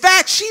 In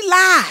fact, she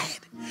lied.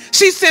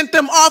 She sent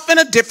them off in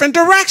a different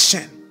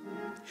direction.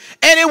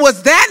 And it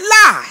was that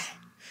lie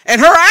and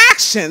her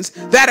actions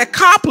that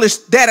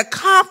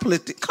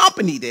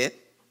accompanied it,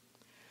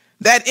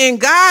 that in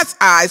God's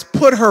eyes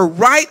put her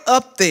right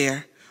up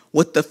there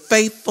with the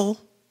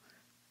faithful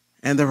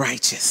and the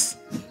righteous.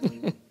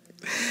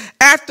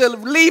 After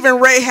leaving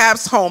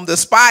Rahab's home, the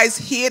spies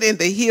hid in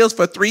the hills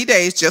for 3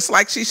 days, just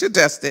like she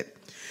suggested.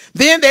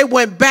 Then they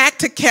went back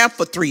to camp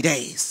for 3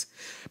 days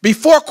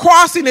before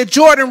crossing the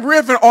Jordan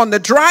River on the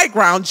dry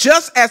ground,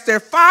 just as their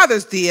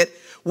fathers did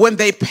when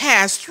they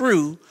passed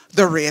through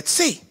the Red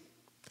Sea.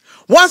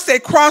 Once they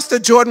crossed the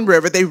Jordan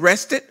River, they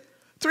rested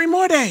 3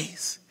 more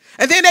days.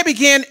 And then they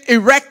began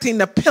erecting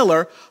the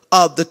pillar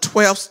of the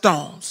 12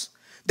 stones.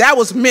 That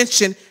was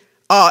mentioned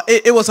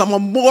it was a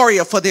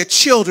memorial for their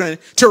children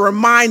to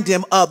remind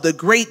them of the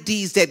great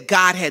deeds that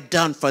God had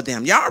done for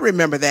them. Y'all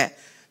remember that?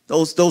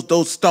 Those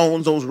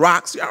stones, those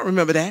rocks. Y'all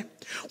remember that?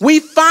 We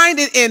find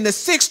it in the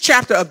 6th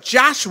chapter of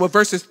Joshua,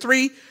 verses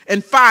 3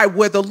 and 5,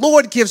 where the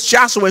Lord gives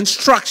Joshua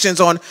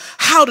instructions on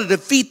how to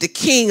defeat the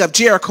king of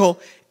Jericho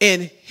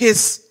and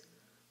his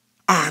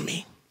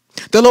army.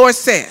 The Lord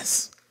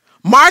says,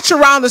 march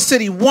around the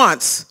city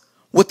once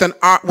with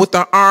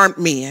the armed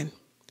men.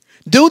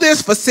 Do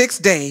this for 6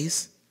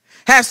 days.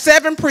 Have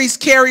 7 priests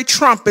carry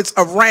trumpets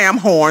of ram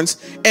horns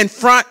in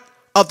front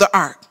of the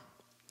ark.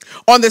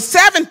 On the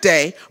 7th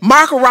day,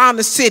 march around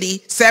the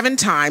city 7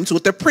 times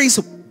with the priests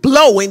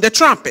blowing the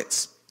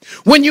trumpets.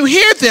 When you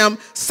hear them,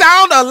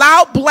 sound a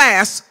loud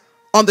blast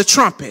on the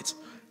trumpet.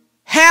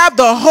 Have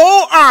the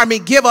whole army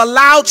give a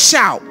loud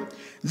shout.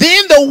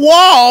 Then the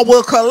wall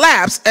will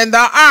collapse and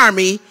the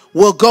army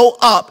will go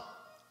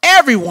up,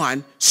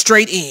 everyone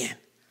straight in.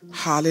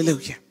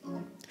 Hallelujah.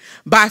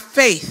 By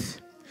faith,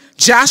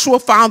 Joshua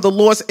followed the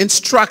Lord's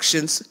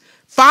instructions,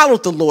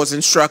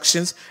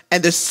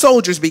 and the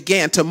soldiers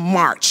began to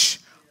march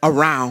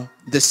around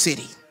the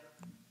city.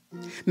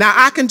 Now,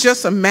 I can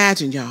just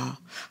imagine, y'all,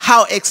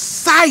 how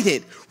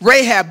excited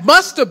Rahab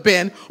must have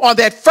been on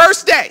that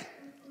first day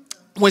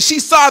when she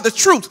saw the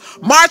troops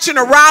marching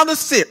around the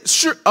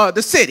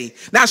city.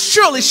 Now,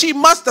 surely she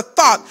must have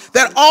thought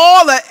that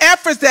all the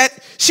efforts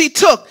that she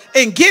took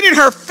in getting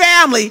her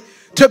family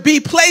to be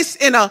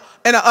placed in a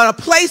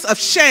place of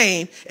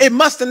shame, it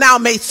must have now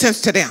made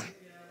sense to them.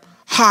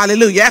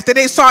 Hallelujah. After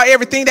they saw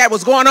everything that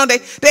was going on,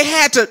 they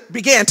had to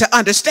begin to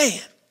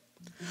understand.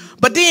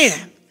 But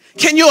then,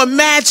 can you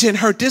imagine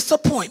her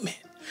disappointment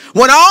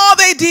when all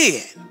they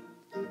did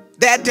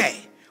that day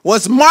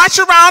was march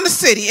around the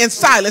city in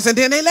silence and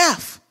then they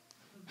left?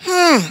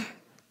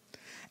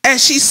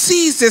 As she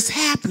sees this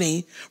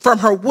happening from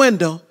her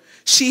window,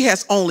 she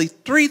has only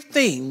 3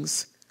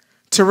 things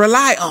to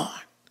rely on.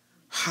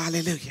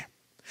 Hallelujah.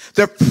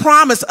 The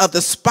promise of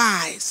the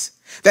spies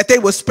that they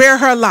would spare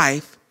her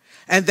life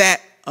and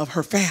that of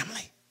her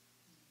family.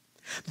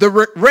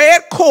 The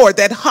red cord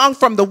that hung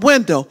from the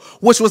window,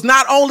 which was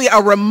not only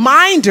a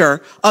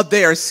reminder of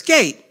their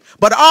escape,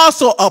 but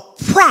also a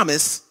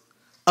promise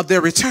of their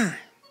return.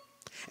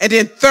 And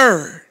then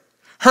third,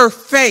 her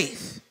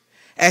faith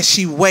as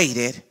she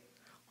waited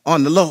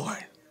on the Lord.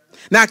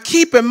 Now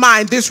keep in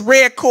mind, this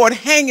red cord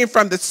hanging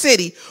from the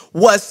city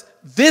was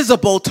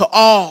visible to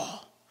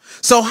all.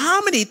 So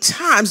how many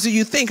times do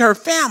you think her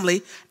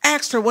family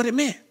asked her what it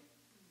meant?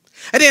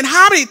 And then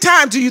how many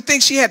times do you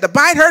think she had to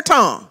bite her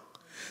tongue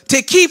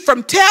to keep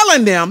from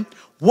telling them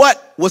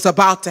what was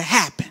about to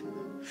happen?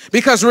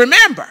 Because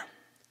remember,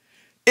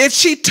 if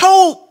she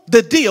told,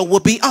 the deal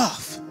would be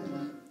off.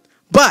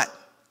 But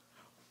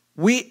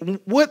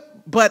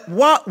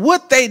what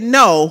would they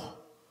know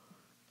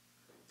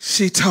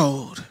she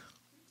told?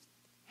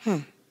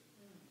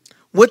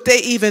 Would they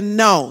even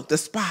know, the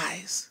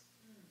spies,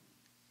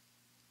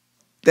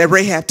 that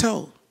Rahab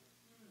told?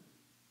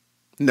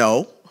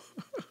 No.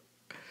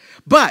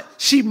 But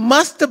she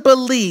must have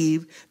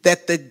believed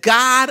that the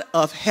God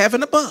of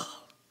heaven above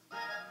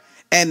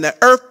and the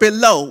earth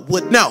below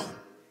would know.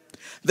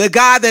 The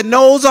God that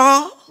knows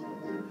all,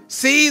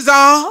 sees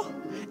all,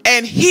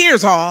 and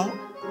hears all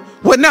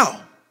would know.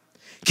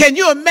 Can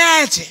you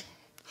imagine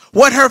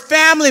what her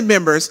family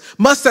members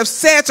must have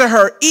said to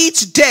her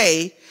each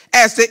day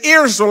as the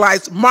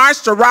Israelites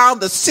marched around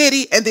the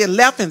city and then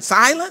left in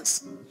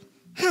silence?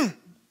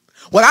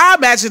 Well, I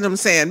imagine them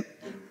saying,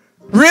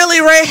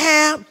 really,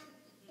 Rahab?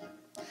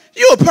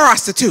 You a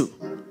prostitute.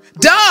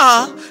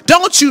 Duh.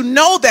 Don't you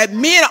know that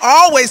men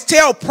always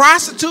tell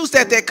prostitutes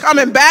that they're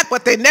coming back,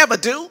 but they never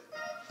do?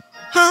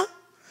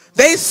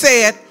 They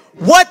say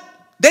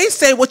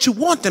what you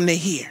want them to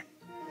hear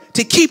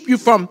to keep you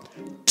from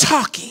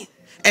talking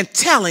and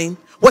telling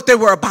what they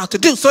were about to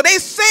do. So they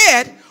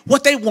said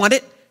what they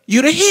wanted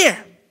you to hear.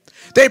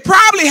 They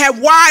probably have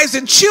wives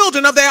and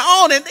children of their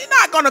own, and they're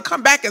not going to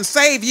come back and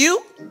save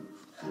you.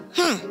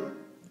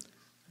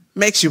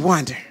 Makes you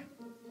wonder.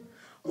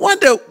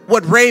 Wonder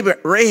what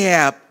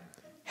Rahab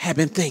had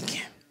been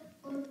thinking.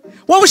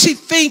 What was she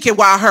thinking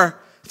while her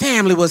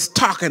family was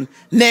talking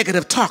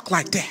negative talk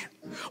like that?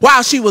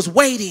 While she was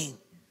waiting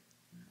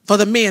for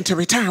the men to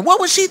return. What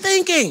was she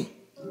thinking?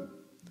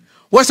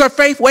 Was her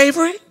faith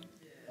wavering?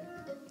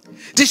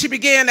 Did she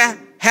begin to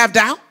have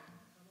doubt?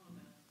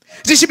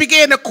 Did she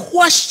begin to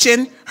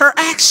question her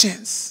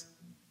actions?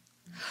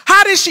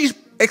 How did she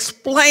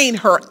explain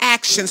her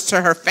actions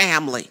to her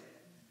family?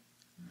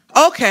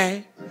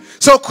 Okay,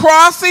 so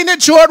crossing the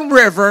Jordan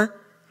River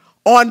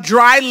on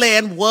dry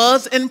land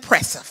was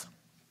impressive.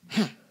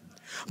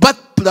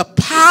 But the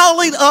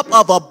piling up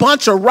of a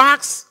bunch of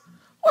rocks,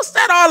 what's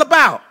that all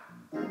about?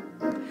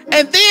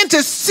 And then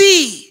to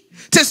see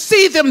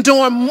them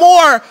doing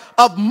more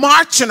of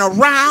marching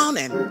around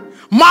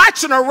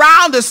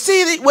the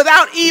city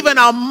without even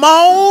a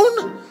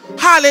moan,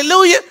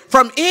 hallelujah,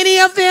 from any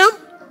of them.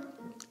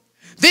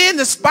 Then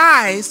the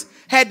spies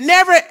had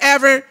never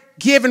ever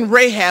given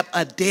Rahab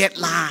a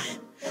deadline.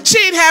 She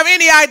didn't have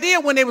any idea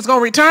when they was going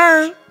to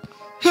return.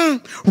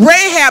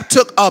 Rahab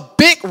took a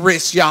big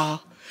risk,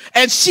 y'all,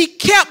 and she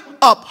kept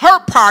up her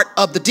part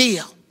of the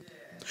deal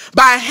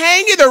by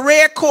hanging the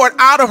red cord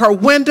out of her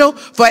window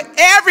for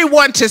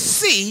everyone to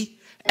see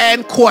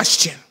and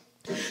question.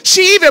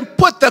 She even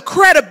put the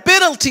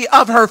credibility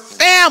of her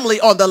family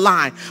on the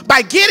line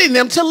by getting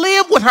them to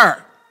live with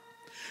her.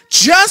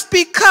 Just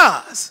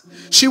because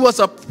she was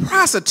a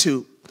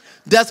prostitute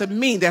doesn't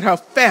mean that her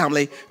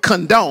family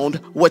condoned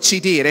what she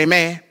did.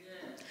 Amen.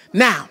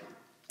 Now,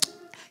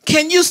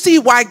 can you see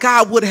why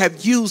God would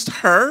have used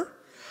her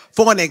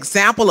for an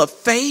example of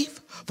faith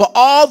for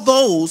all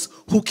those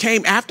who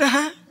came after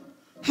her?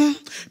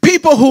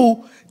 People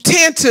who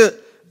tend to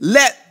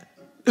let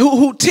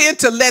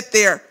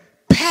their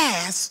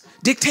past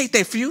dictate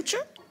their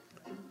future,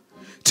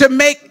 to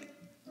make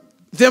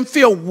them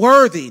feel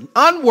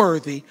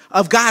unworthy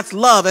of God's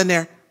love and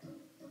their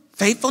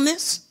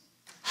faithfulness.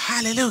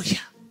 Hallelujah.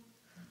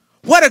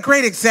 What a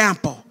great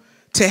example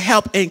to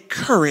help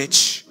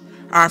encourage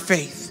our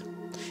faith.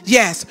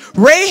 Yes,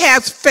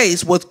 Rahab's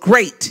faith was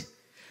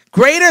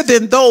greater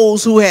than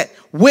those who had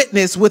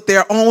witnessed with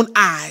their own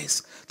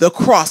eyes the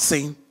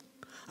crossing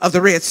of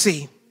the Red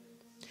Sea.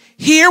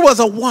 Here was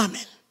a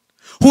woman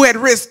who had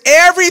risked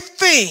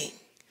everything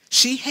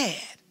she had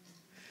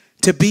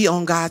to be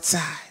on God's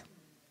side.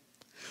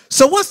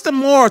 So what's the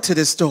moral to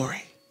this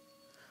story?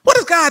 What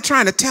is God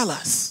trying to tell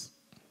us?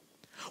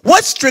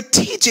 What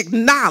strategic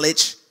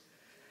knowledge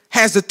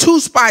has the two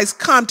spies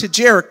come to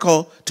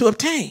Jericho to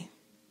obtain?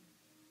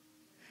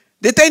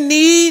 Did they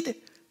need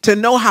to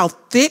know how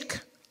thick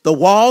the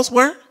walls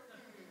were?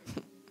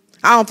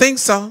 I don't think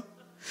so.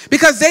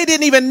 Because they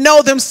didn't even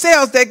know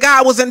themselves that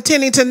God was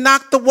intending to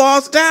knock the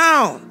walls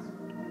down.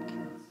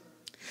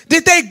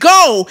 Did they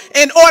go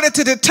in order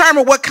to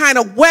determine what kind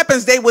of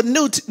weapons they would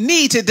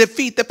need to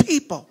defeat the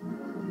people?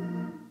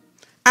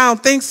 I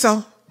don't think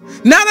so.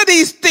 None of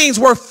these things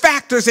were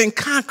factors in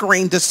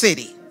conquering the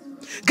city.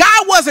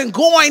 God wasn't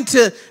going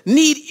to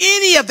need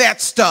any of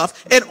that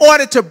stuff in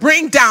order to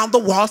bring down the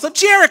walls of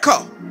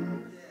Jericho.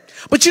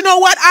 But you know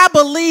what? I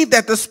believe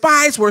that the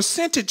spies were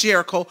sent to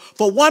Jericho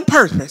for one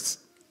purpose,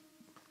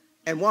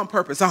 and one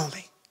purpose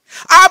only.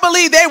 I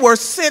believe they were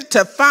sent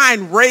to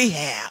find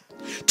Rahab,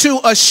 to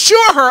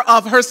assure her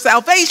of her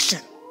salvation,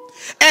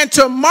 and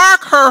to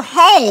mark her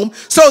home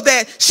so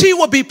that she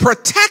would be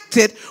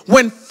protected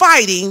when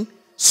fighting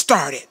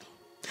started.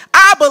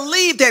 I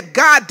believe that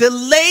God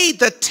delayed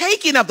the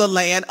taking of the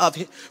land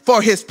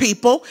for his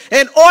people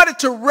in order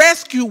to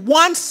rescue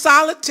one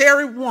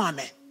solitary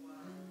woman,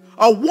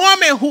 a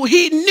woman who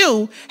he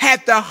knew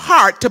had the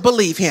heart to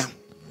believe him.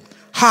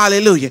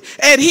 Hallelujah.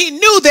 And he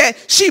knew that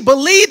she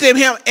believed in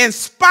him in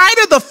spite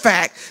of the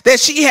fact that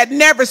she had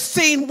never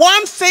seen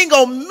one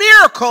single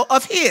miracle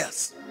of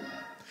his.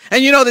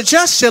 And you know, the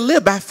just shall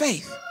live by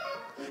faith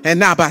and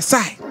not by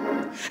sight.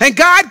 And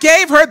God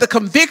gave her the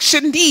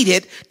conviction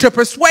needed to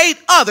persuade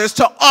others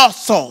to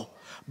also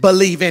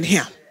believe in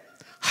him.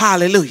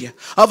 Hallelujah.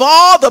 Of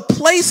all the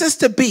places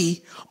to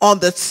be on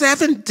the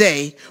seventh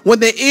day when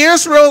the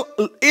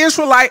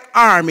Israelite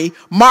army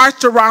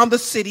marched around the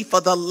city for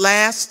the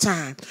last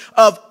time,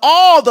 of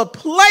all the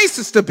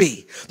places to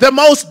be, the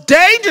most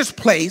dangerous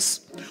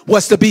place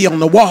was to be on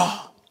the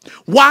wall.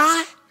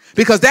 Why?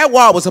 Because that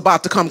wall was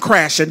about to come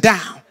crashing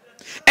down.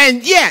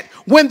 And yet,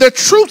 when the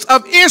troops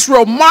of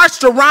Israel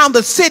marched around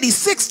the city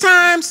 6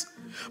 times,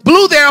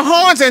 blew their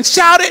horns and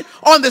shouted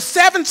on the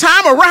 7th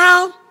time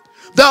around,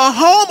 the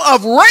home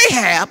of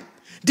Rahab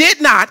did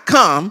not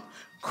come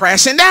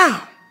crashing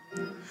down.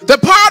 The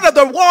part of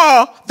the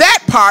wall,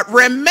 that part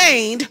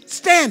remained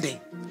standing.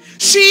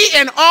 She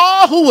and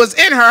all who was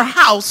in her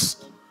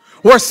house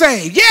were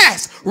saved.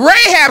 Yes,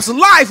 Rahab's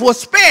life was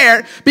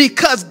spared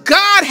because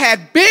God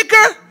had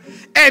bigger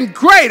and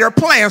greater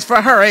plans for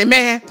her.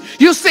 Amen.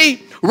 You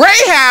see,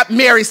 Rahab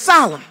married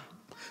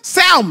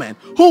Salmon,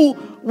 who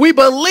we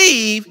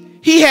believe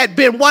he had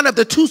been one of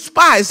the 2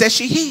 spies that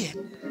she hid.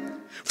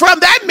 From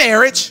that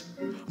marriage,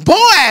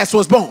 Boaz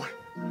was born.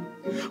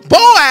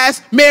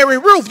 Boaz married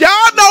Ruth.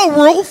 Y'all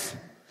know Ruth.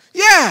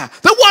 Yeah,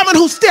 the woman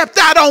who stepped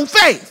out on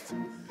faith.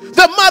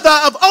 The mother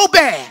of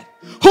Obed,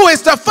 who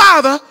is the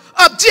father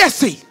of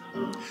Jesse.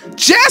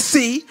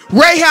 Jesse,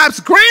 Rahab's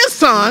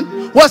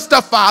grandson, was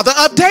the father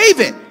of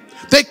David,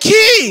 the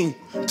king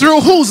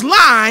through whose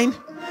line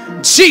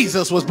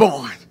Jesus was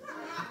born.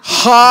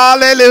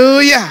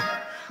 Hallelujah.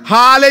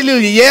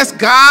 Hallelujah. Yes,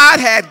 God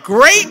had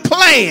great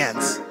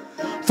plans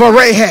for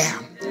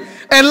Rahab.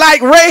 And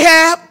like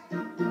Rahab,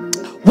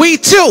 we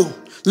too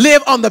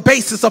live on the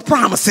basis of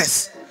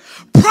promises.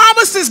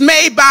 Promises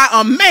made by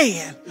a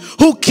man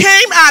who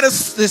came out of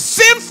the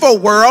sinful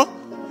world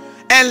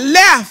and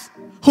left,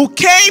 who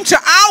came to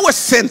our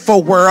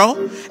sinful world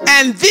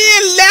and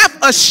then left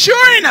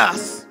assuring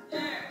us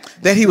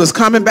that he was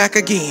coming back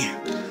again.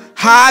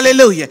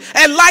 Hallelujah.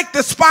 And like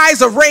the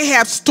spies of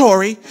Rahab's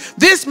story,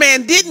 this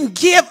man didn't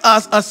give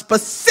us a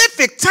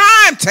specific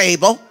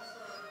timetable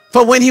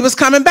for when he was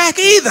coming back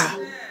either.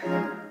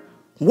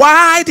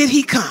 Why did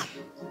he come?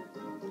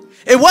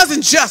 It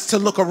wasn't just to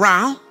look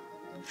around.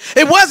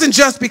 It wasn't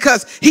just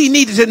because he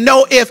needed to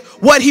know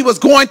if what he was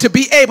going to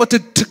be able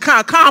to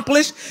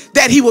accomplish,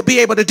 that he would be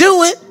able to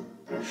do it.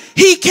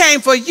 He came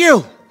for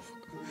you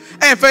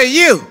and for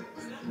you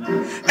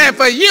and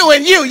for you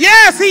and you.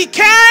 Yes, he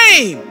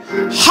came.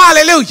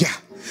 Hallelujah.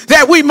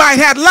 That we might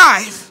have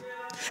life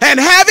and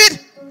have it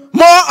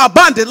more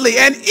abundantly.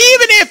 And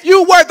even if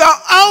you were the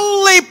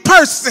only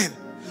person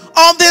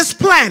on this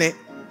planet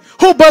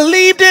who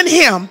believed in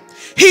him,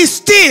 he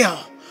still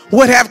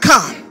would have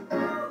come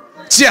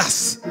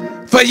just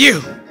for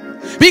you.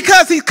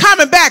 Because he's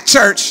coming back,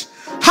 church.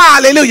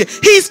 Hallelujah.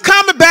 He's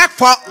coming back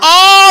for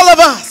all of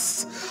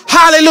us.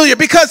 Hallelujah.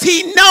 Because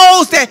he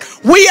knows that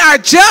we are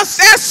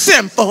just as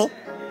sinful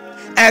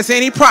as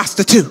any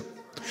prostitute.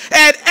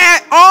 And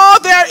at all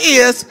there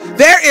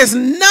is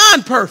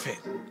none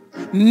perfect.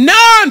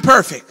 None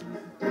perfect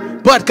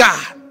but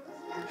God.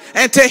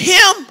 And to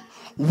him,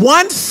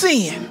 one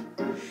sin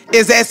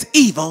is as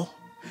evil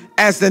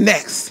as the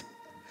next.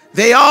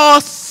 They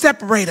all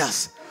separate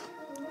us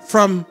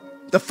from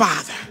the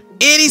Father.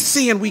 Any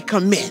sin we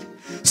commit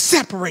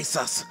separates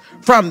us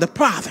from the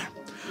Father.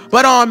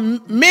 But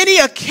on many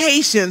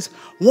occasions,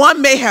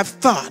 one may have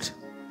thought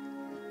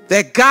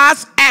that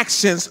God's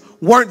actions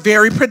weren't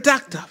very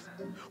productive,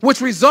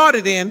 which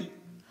resulted in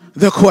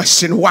the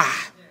question, why?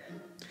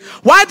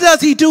 Why does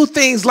he do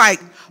things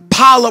like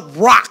pile up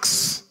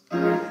rocks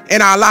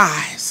in our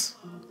lives?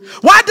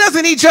 Why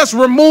doesn't he just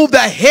remove the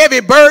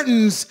heavy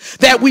burdens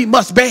that we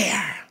must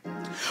bear?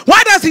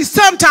 Why does he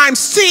sometimes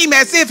seem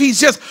as if he's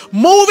just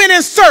moving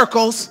in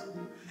circles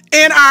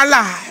in our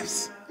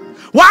lives?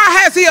 Why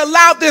has he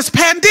allowed this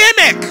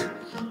pandemic,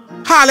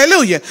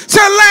 hallelujah, to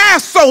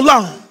last so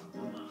long?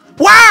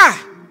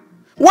 Why?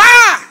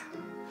 Why?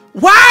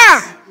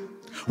 Why?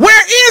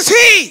 Where is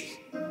he?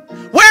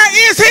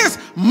 Where is his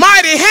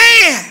mighty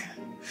hand?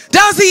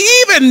 Does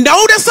he even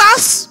notice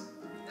us?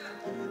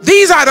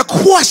 These are the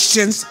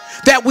questions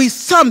that we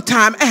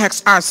sometimes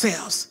ask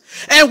ourselves.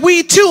 And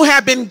we too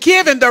have been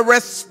given the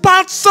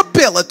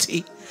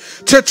responsibility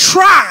to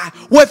try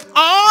with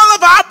all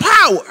of our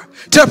power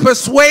to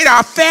persuade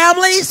our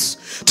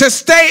families to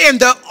stay in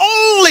the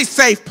only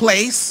safe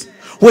place,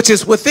 which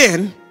is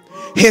within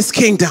his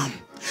kingdom.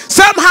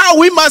 Somehow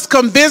we must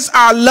convince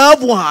our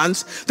loved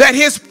ones that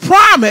his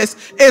promise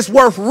is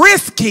worth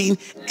risking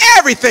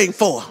everything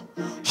for.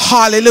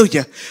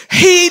 Hallelujah.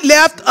 He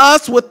left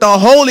us with the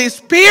Holy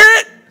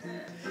Spirit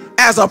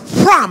as a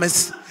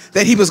promise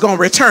that he was going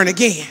to return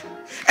again.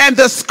 And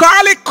the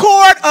scarlet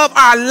cord of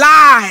our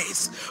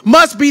lives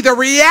must be the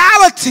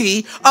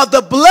reality of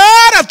the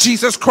blood of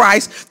Jesus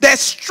Christ that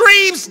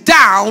streams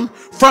down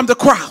from the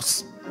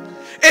cross.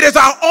 It is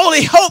our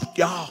only hope,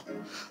 y'all,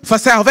 for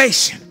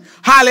salvation.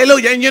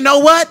 Hallelujah. And you know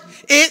what?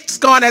 It's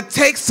going to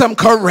take some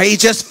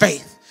courageous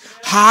faith.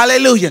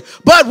 Hallelujah.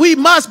 But we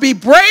must be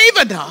brave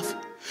enough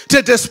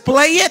to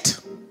display it,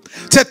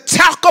 to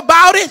talk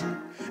about it,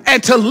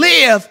 and to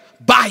live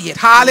by it.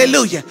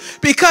 Hallelujah.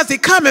 Because he's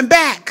coming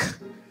back.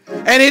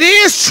 And it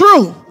is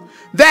true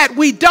that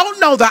we don't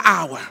know the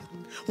hour.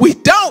 We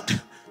don't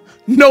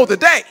know the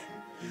day.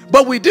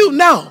 But we do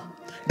know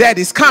that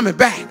he's coming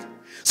back.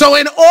 So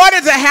in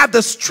order to have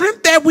the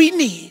strength that we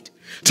need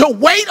to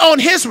wait on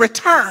his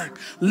return,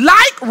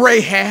 like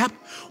Rahab,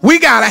 we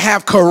got to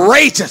have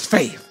courageous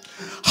faith.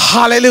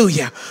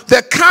 Hallelujah.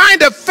 The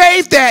kind of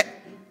faith that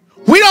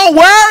we don't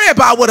worry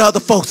about what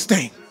other folks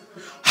think.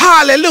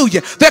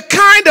 Hallelujah. The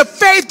kind of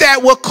faith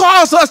that will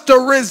cause us to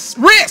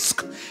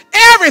risk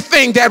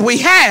everything that we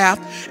have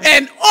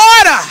in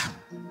order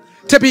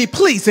to be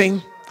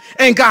pleasing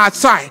in God's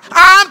sight.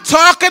 I'm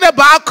talking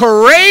about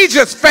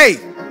courageous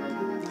faith.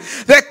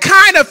 The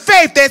kind of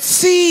faith that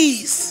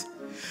sees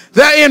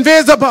the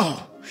invisible,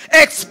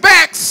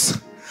 expects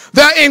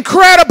the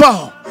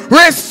incredible,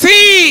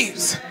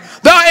 receives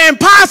the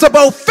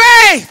impossible.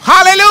 Faith,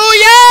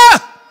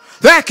 hallelujah,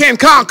 that can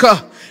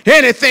conquer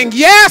anything.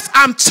 Yes,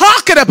 I'm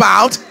talking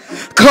about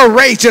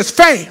courageous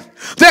faith.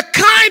 The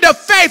kind of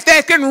faith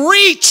that can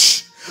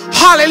reach,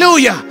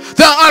 hallelujah,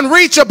 the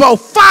unreachable,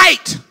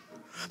 fight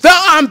the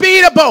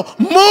unbeatable,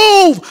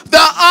 move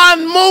the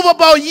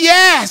unmovable.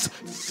 Yes,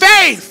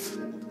 faith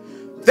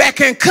that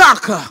can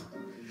conquer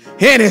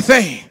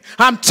anything.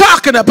 I'm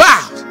talking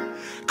about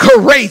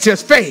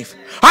courageous faith.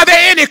 Are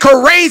there any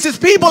courageous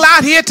people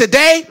out here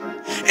today?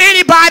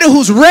 Anybody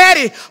who's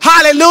ready,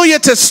 hallelujah,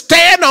 to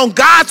stand on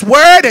God's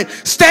word and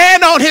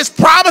stand on his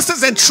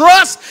promises and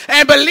trust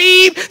and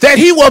believe that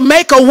he will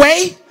make a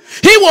way?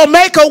 He will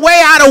make a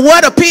way out of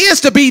what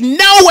appears to be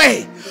no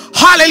way.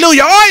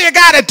 Hallelujah. All you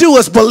got to do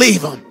is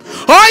believe him.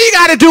 All you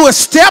got to do is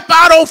step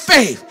out on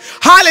faith.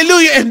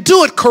 Hallelujah. And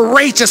do it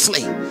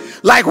courageously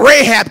like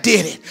Rahab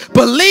did it.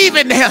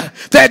 Believing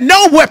that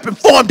no weapon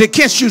formed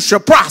against you shall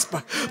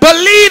prosper.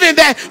 Believing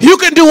that you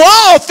can do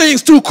all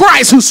things through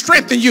Christ who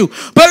strengthens you.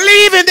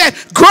 Believing that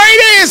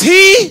greater is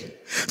he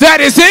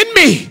that is in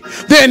me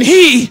than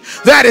he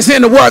that is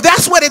in the world.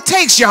 That's what it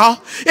takes,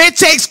 y'all. It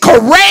takes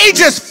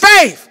courageous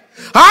faith.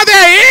 Are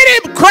there any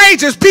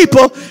courageous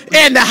people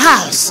in the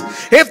house?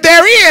 If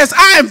there is,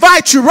 I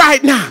invite you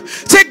right now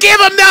to give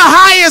him the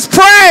highest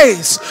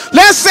praise.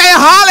 Let's say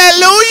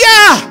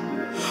hallelujah.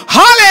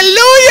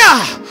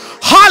 Hallelujah.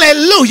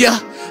 Hallelujah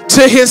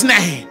to his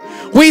name.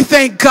 We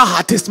thank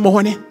God this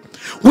morning.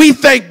 We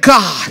thank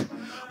God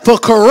for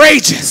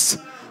courageous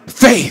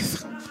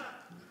faith.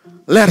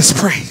 Let us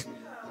pray.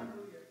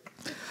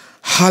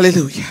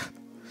 Hallelujah.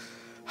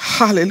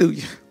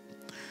 Hallelujah.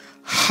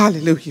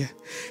 Hallelujah.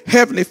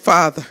 Heavenly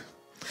Father,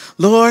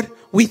 Lord,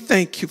 we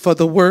thank you for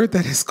the word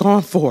that has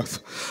gone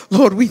forth.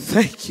 Lord, we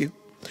thank you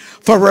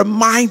for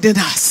reminding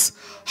us,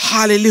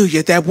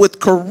 hallelujah, that with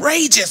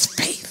courageous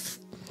faith,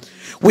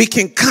 we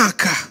can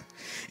conquer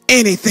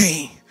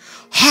anything.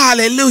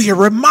 Hallelujah.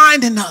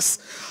 Reminding us,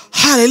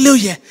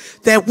 hallelujah,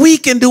 that we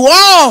can do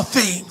all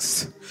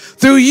things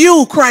through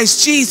you,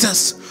 Christ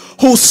Jesus,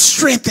 who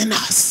strengthen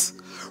us.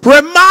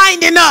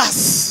 Reminding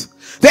us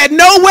that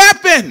no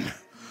weapon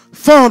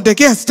formed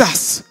against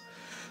us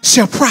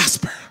shall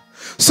prosper.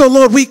 So,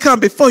 Lord, we come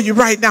before you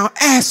right now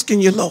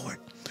asking you, Lord,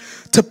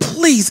 to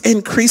please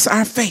increase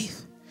our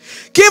faith.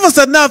 Give us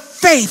enough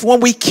faith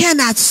when we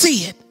cannot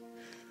see it.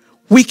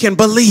 We can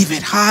believe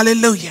it.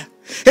 Hallelujah.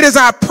 It is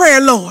our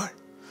prayer, Lord,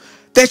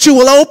 that you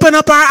will open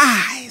up our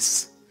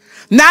eyes,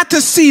 not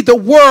to see the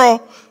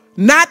world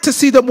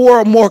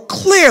more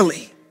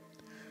clearly,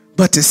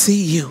 but to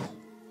see you.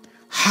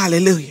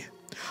 Hallelujah.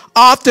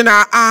 Often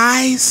our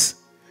eyes,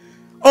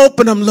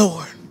 open them,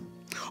 Lord.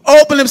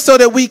 Open them so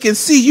that we can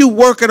see you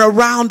working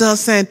around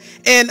us and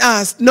in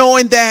us,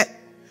 knowing that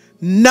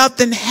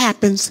nothing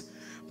happens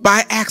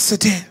by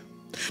accident.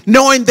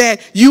 Knowing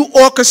that you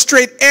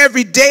orchestrate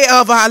every day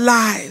of our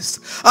lives,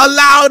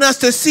 allowing us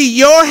to see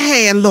your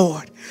hand,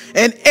 Lord,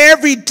 in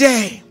every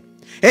day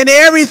and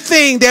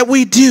everything that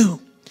we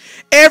do.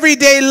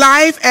 Everyday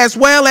life as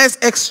well as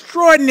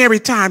extraordinary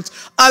times.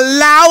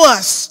 Allow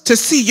us to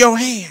see your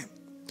hand.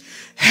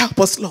 Help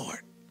us, Lord.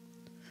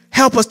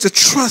 Help us to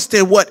trust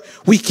in what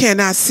we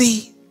cannot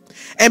see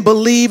and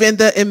believe in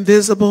the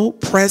invisible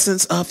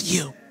presence of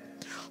you.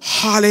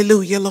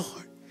 Hallelujah,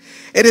 Lord.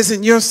 It is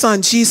in your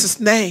Son, Jesus'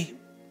 name,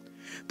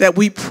 that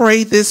we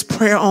pray this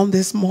prayer on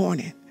this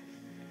morning.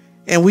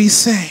 And we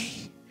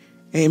say,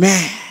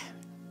 amen.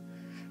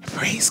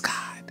 Praise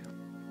God.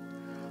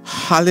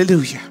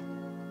 Hallelujah.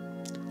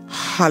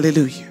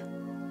 Hallelujah.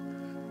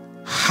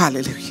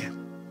 Hallelujah.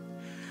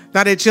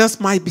 Now there just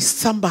might be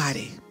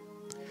somebody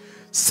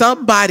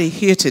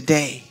here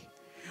today.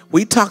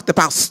 We talked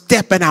about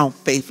stepping out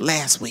faith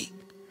last week.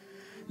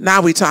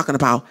 Now we're talking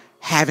about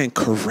having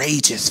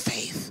courageous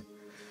faith.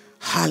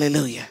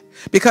 Hallelujah.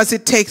 Because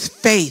it takes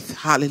faith,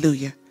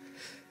 hallelujah,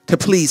 to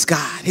please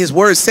God. His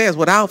word says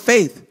without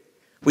faith,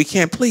 we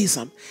can't please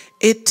him.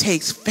 It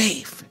takes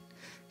faith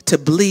to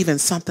believe in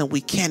something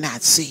we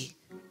cannot see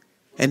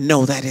and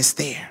know that it's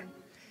there.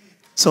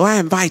 So I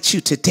invite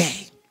you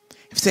today,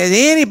 if there's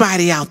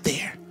anybody out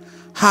there,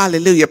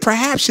 hallelujah,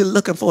 perhaps you're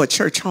looking for a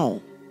church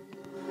home.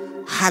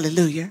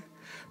 Hallelujah.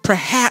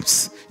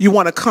 Perhaps you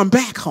want to come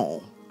back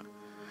home.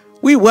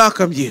 We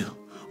welcome you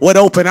with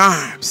open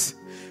arms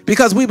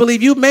because we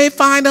believe you may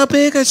find a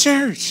bigger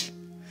church,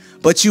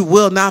 but you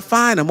will not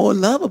find a more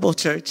lovable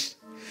church.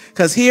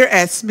 Because here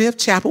at Smith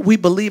Chapel, we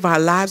believe our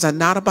lives are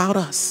not about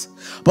us,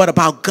 but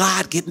about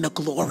God getting the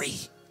glory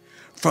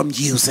from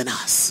using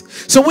us.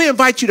 So we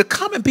invite you to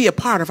come and be a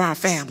part of our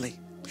family.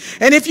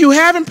 And if you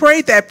haven't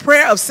prayed that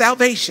prayer of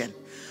salvation,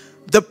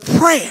 the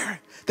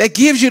prayer that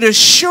gives you the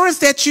assurance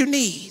that you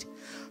need,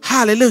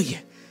 hallelujah,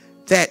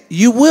 that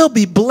you will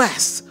be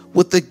blessed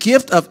with the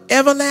gift of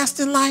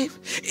everlasting life.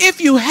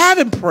 If you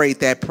haven't prayed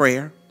that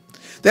prayer,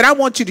 then I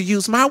want you to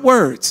use my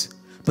words,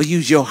 but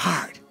use your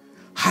heart.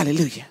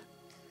 Hallelujah.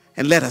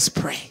 And let us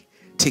pray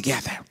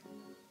together.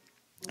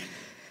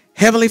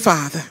 Heavenly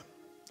Father,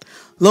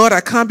 Lord,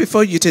 I come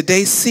before you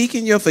today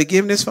seeking your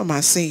forgiveness for my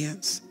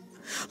sins.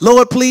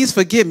 Lord, please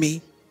forgive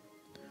me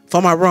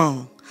for my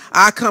wrong.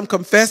 I come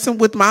confessing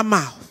with my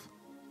mouth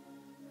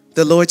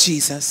the Lord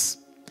Jesus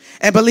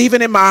and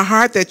believing in my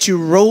heart that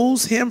you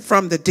rose him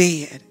from the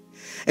dead.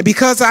 And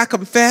because I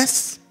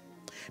confess,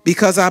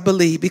 because I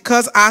believe,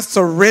 because I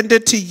surrender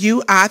to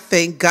you, I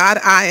thank God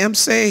I am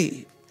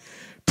saved.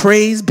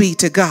 Praise be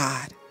to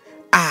God.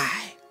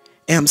 I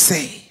am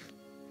saved.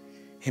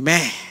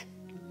 Amen.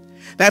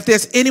 Now, if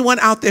there's anyone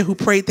out there who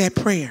prayed that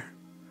prayer,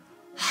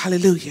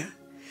 hallelujah,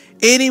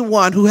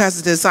 anyone who has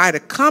a desire to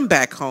come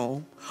back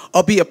home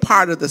or be a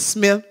part of the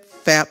Smith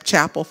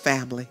Chapel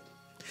family,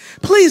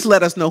 please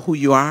let us know who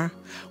you are.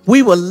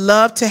 We would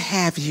love to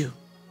have you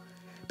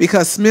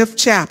because Smith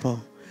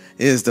Chapel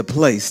is the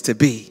place to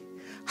be.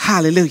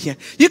 Hallelujah.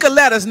 You can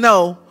let us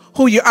know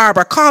who you are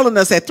by calling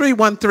us at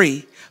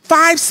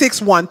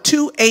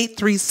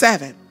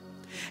 313-561-2837.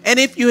 And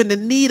if you're in the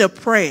need of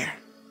prayer,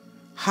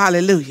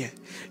 hallelujah,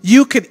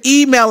 you can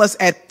email us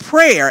at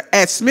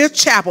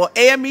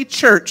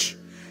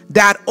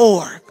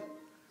prayer@smithchapelamechurch.org.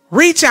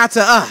 Reach out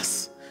to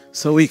us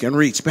so we can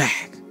reach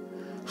back.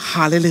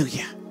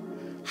 Hallelujah.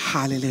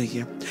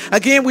 Hallelujah.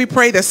 Again, we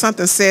pray that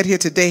something said here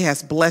today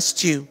has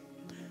blessed you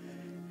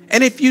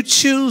And if you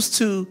choose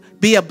to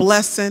be a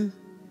blessing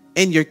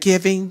in your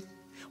giving,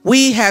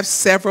 we have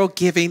several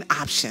giving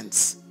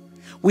options.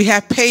 We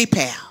have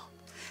PayPal,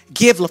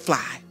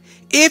 GiveLify.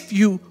 If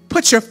you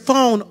put your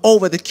phone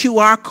over the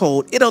QR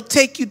code, it'll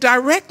take you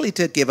directly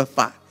to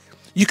GiveLify.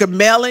 You can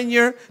mail in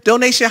your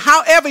donation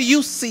however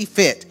you see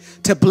fit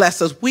to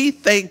bless us. We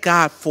thank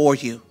God for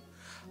you.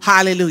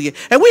 Hallelujah.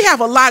 And we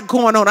have a lot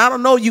going on. I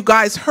don't know, you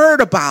guys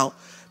heard about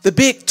the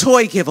big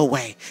toy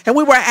giveaway. And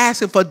we were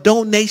asking for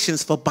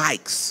donations for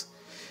bikes.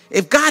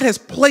 If God has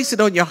placed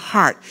it on your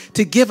heart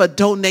to give a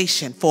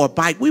donation for a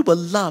bike, we would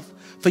love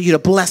for you to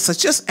bless us.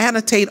 Just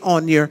annotate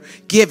on your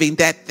giving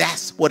that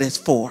that's what it's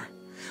for.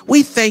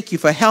 We thank you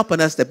for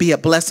helping us to be a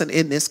blessing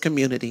in this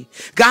community.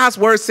 God's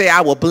word say,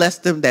 I will bless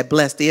them that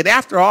bless thee. And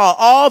after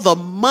all the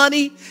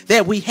money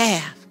that we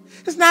have,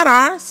 it's not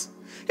ours.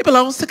 It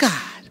belongs to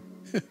God.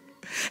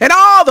 And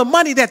all the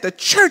money that the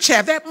church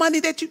have, that money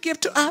that you give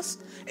to us,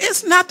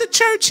 it's not the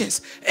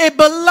church's. It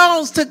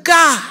belongs to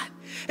God.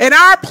 And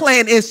our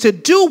plan is to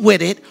do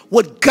with it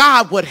what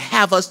God would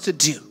have us to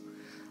do.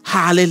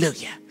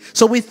 Hallelujah.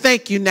 So we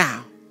thank you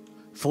now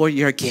for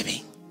your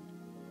giving.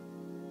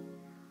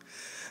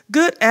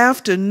 Good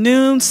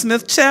afternoon,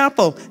 Smith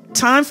Chapel.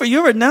 Time for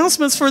your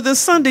announcements for this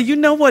Sunday. You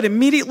know what?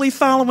 Immediately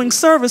following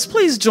service,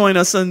 please join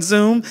us on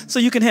Zoom so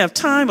you can have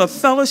time of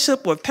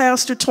fellowship with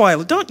Pastor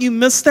Twylla. Don't you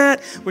miss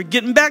that? We're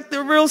getting back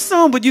there real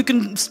soon, but you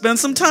can spend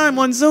some time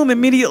on Zoom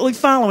immediately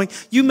following.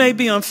 You may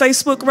be on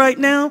Facebook right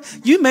now.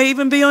 You may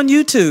even be on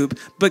YouTube.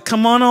 But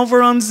come on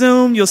over on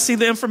Zoom. You'll see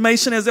the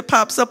information as it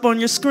pops up on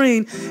your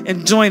screen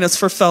and join us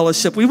for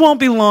fellowship. We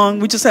won't be long.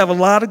 We just have a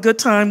lot of good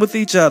time with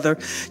each other.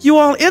 You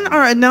all, in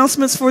our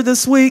announcements for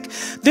this week,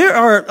 there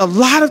are a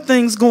lot of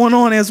things going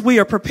on as we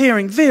are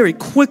preparing very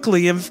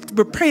quickly and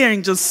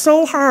preparing just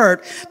so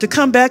hard to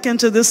come back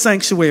into this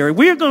sanctuary.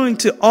 We are going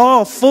to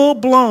all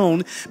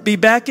full-blown be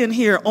back in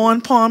here on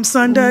Palm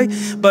Sunday,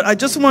 but I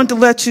just wanted to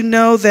let you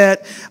know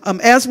that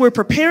as we're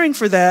preparing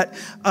for that,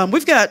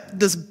 we've got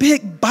this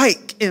big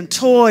bike and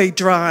toy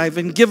drive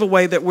and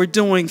giveaway that we're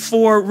doing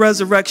for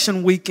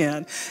Resurrection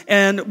Weekend.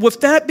 And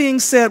with that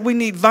being said, we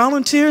need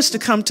volunteers to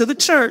come to the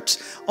church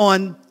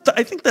on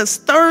I think that's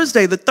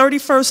Thursday, the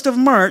 31st of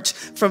March,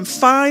 from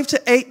 5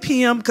 to 8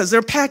 p.m. because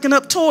they're packing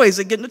up toys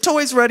and getting the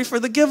toys ready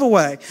for the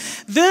giveaway.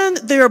 Then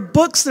there are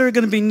books that are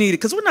going to be needed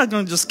because we're not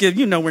going to just give,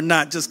 we're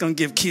not just going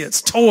to give kids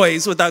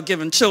toys without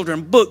giving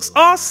children books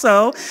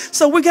also.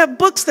 So we got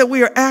books that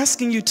we are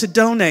asking you to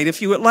donate.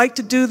 If you would like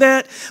to do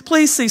that,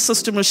 please see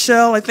Sister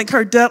Michelle. I think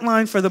her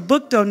deadline for the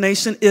book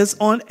donation is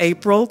on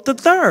April the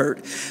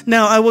 3rd.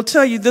 Now, I will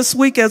tell you this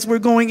week as we're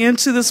going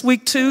into this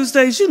week,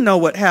 Tuesdays, you know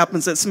what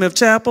happens at Smith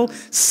Chapel.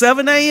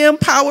 7 a.m.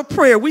 power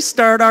prayer. We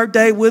start our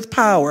day with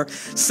power.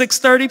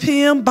 6:30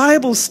 p.m.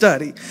 Bible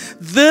study.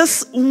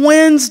 This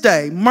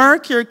Wednesday,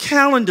 mark your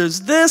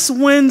calendars. This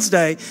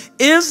Wednesday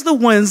is the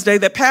Wednesday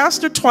that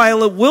Pastor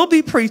Twylla will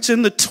be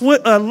preaching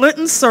the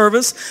Lenten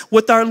service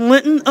with our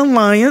Lenten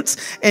Alliance.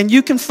 And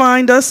you can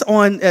find us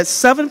at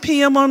 7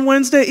 p.m. on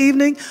Wednesday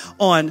evening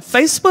on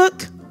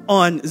Facebook,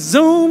 on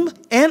Zoom,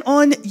 and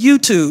on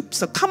YouTube.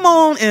 So come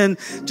on and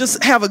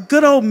just have a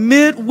good old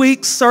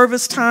midweek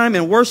service time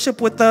and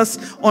worship with us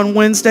on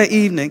Wednesday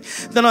evening.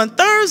 Then on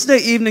Thursday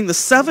evening, the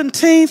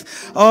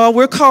 17th,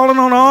 we're calling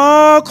on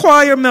all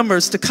choir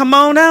members to come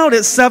on out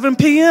at 7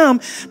 p.m.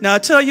 Now, I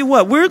tell you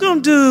what, we're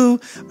going to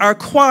do our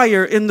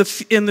choir in the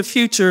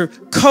future,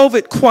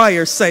 COVID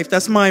choir safe.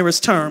 That's Myra's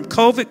term,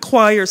 COVID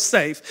choir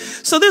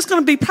safe. So there's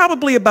going to be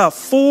probably about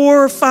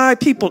 4 or 5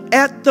 people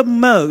at the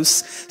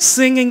most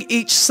singing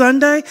each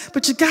Sunday,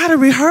 but you got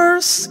to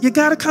rehearse. You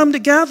got to come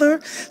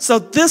together. So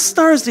this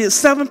Thursday at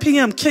 7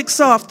 p.m. kicks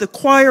off the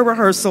choir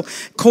rehearsal.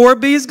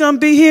 Corby's going to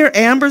be here.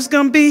 Amber's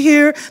going to be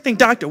here. I think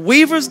Dr.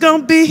 Weaver's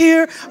going to be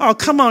here. Oh,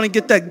 come on and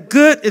get that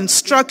good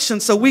instruction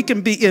so we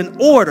can be in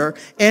order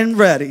and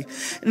ready.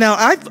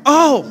 Now,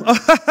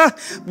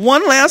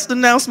 one last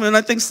announcement.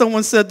 I think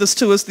someone said this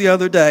to us the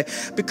other day.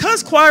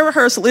 Because choir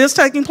rehearsal is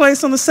taking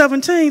place on the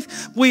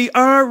 17th, we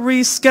are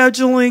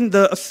rescheduling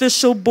the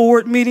official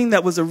board meeting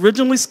that was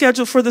originally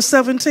scheduled for the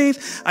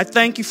 17th. I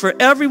thank you for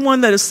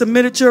everyone that has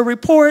submitted your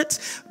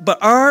reports, but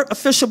our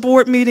official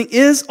board meeting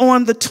is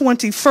on the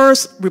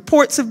 21st.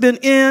 Reports have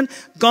been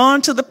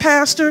gone to the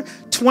pastor.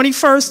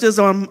 21st is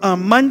on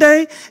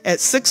Monday at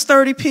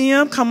 6:30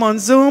 p.m. Come on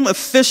Zoom,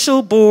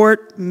 official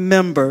board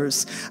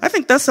members. I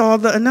think that's all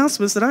the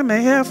announcements that I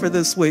may have for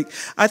this week.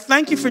 I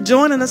thank you for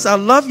joining us. I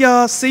love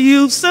y'all. See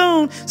you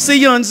soon. See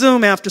you on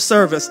Zoom after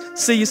service.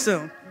 See you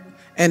soon.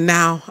 And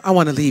now I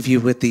want to leave you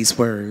with these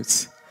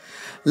words.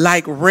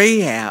 Like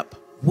Rahab,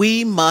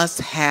 we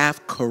must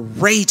have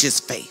courageous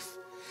faith,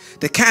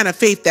 the kind of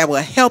faith that will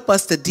help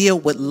us to deal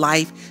with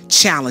life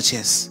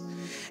challenges.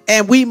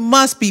 And we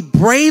must be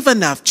brave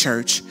enough,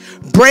 church,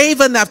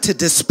 brave enough to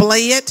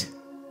display it,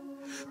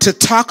 to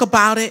talk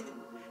about it,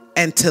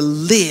 and to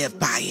live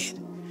by it.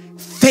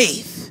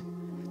 Faith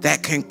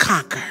that can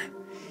conquer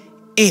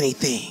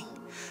anything.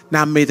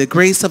 Now may the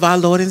grace of our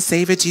Lord and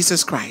Savior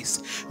Jesus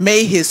Christ,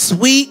 may his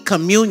sweet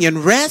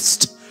communion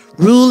rest,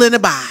 rule, and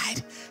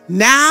abide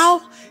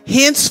now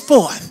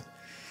henceforth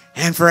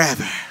and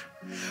forever.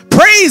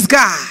 Praise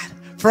God,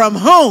 from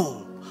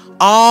whom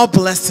all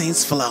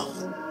blessings flow.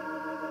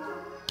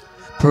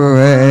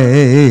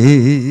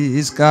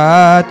 Praise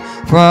God,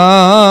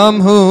 from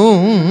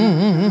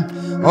whom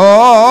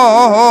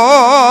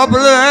all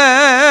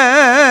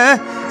blessings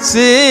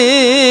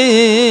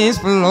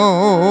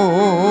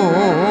flow.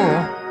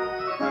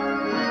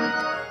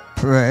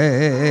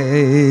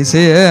 Praise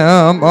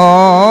Him,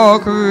 all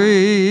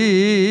creatures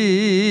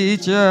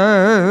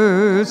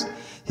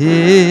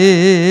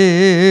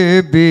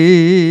here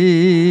below.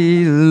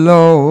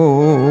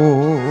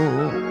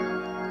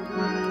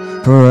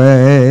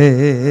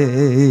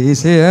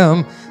 Praise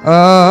Him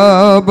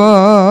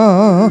above,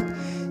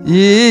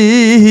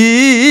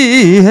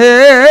 ye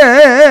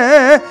heavenly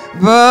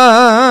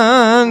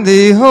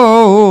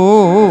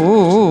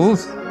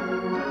hosts.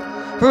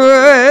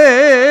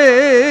 Praise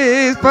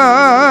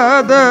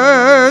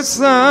Father,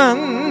 Son,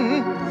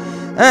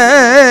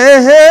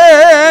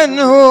 and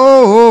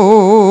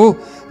Holy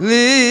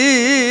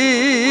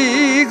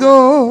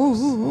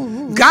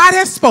Ghost. God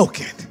has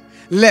spoken.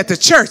 Let the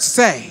church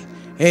say,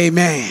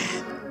 amen.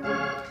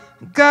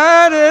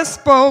 God has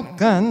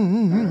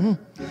spoken,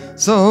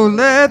 so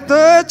let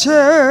the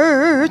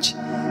church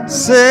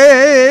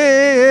say